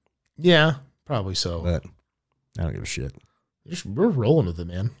 Yeah, probably so. But I don't give a shit. We're rolling with it,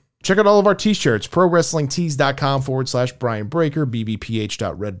 man. Check out all of our t-shirts, prowrestlingtees.com/Brian Breaker,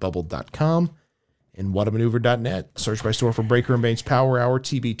 bbph.redbubble.com, and whatamaneuver.net. Search by store for Breaker and Bane's Power Hour,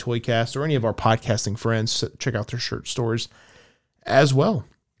 TB Toycast, or any of our podcasting friends. Check out their shirt stores as well.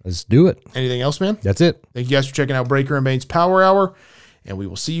 Let's do it. Anything else, man? That's it. Thank you guys for checking out Breaker and Bane's Power Hour, and we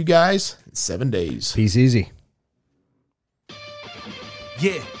will see you guys in 7 days. Peace easy.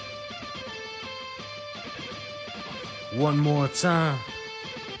 Yeah. One more time.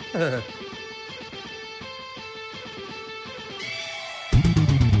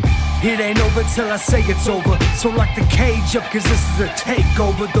 It ain't over till I say it's over. So lock the cage up, cause this is a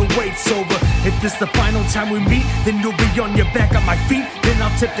takeover. The wait's over. If this the final time we meet, then you'll be on your back on my feet. Then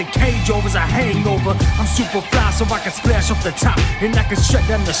I'll tip the cage over as a hangover. I'm super fly, so I can splash off the top. And I can shut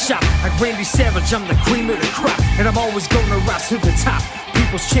down the shop. Like Randy Savage, I'm the cream of the crop. And I'm always gonna rise to the top.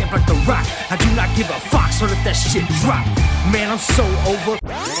 People's champ like The Rock. I do not give a fuck, so let that shit drop. Man, I'm so over.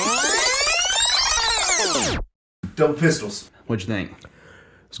 Double pistols. What'd you think?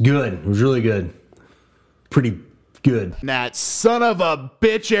 It's good. It was really good. Pretty good. That son of a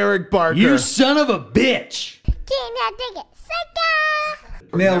bitch, Eric Barker. You son of a bitch.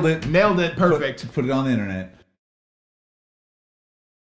 Nailed it. Nailed it. Perfect. Put it on the internet.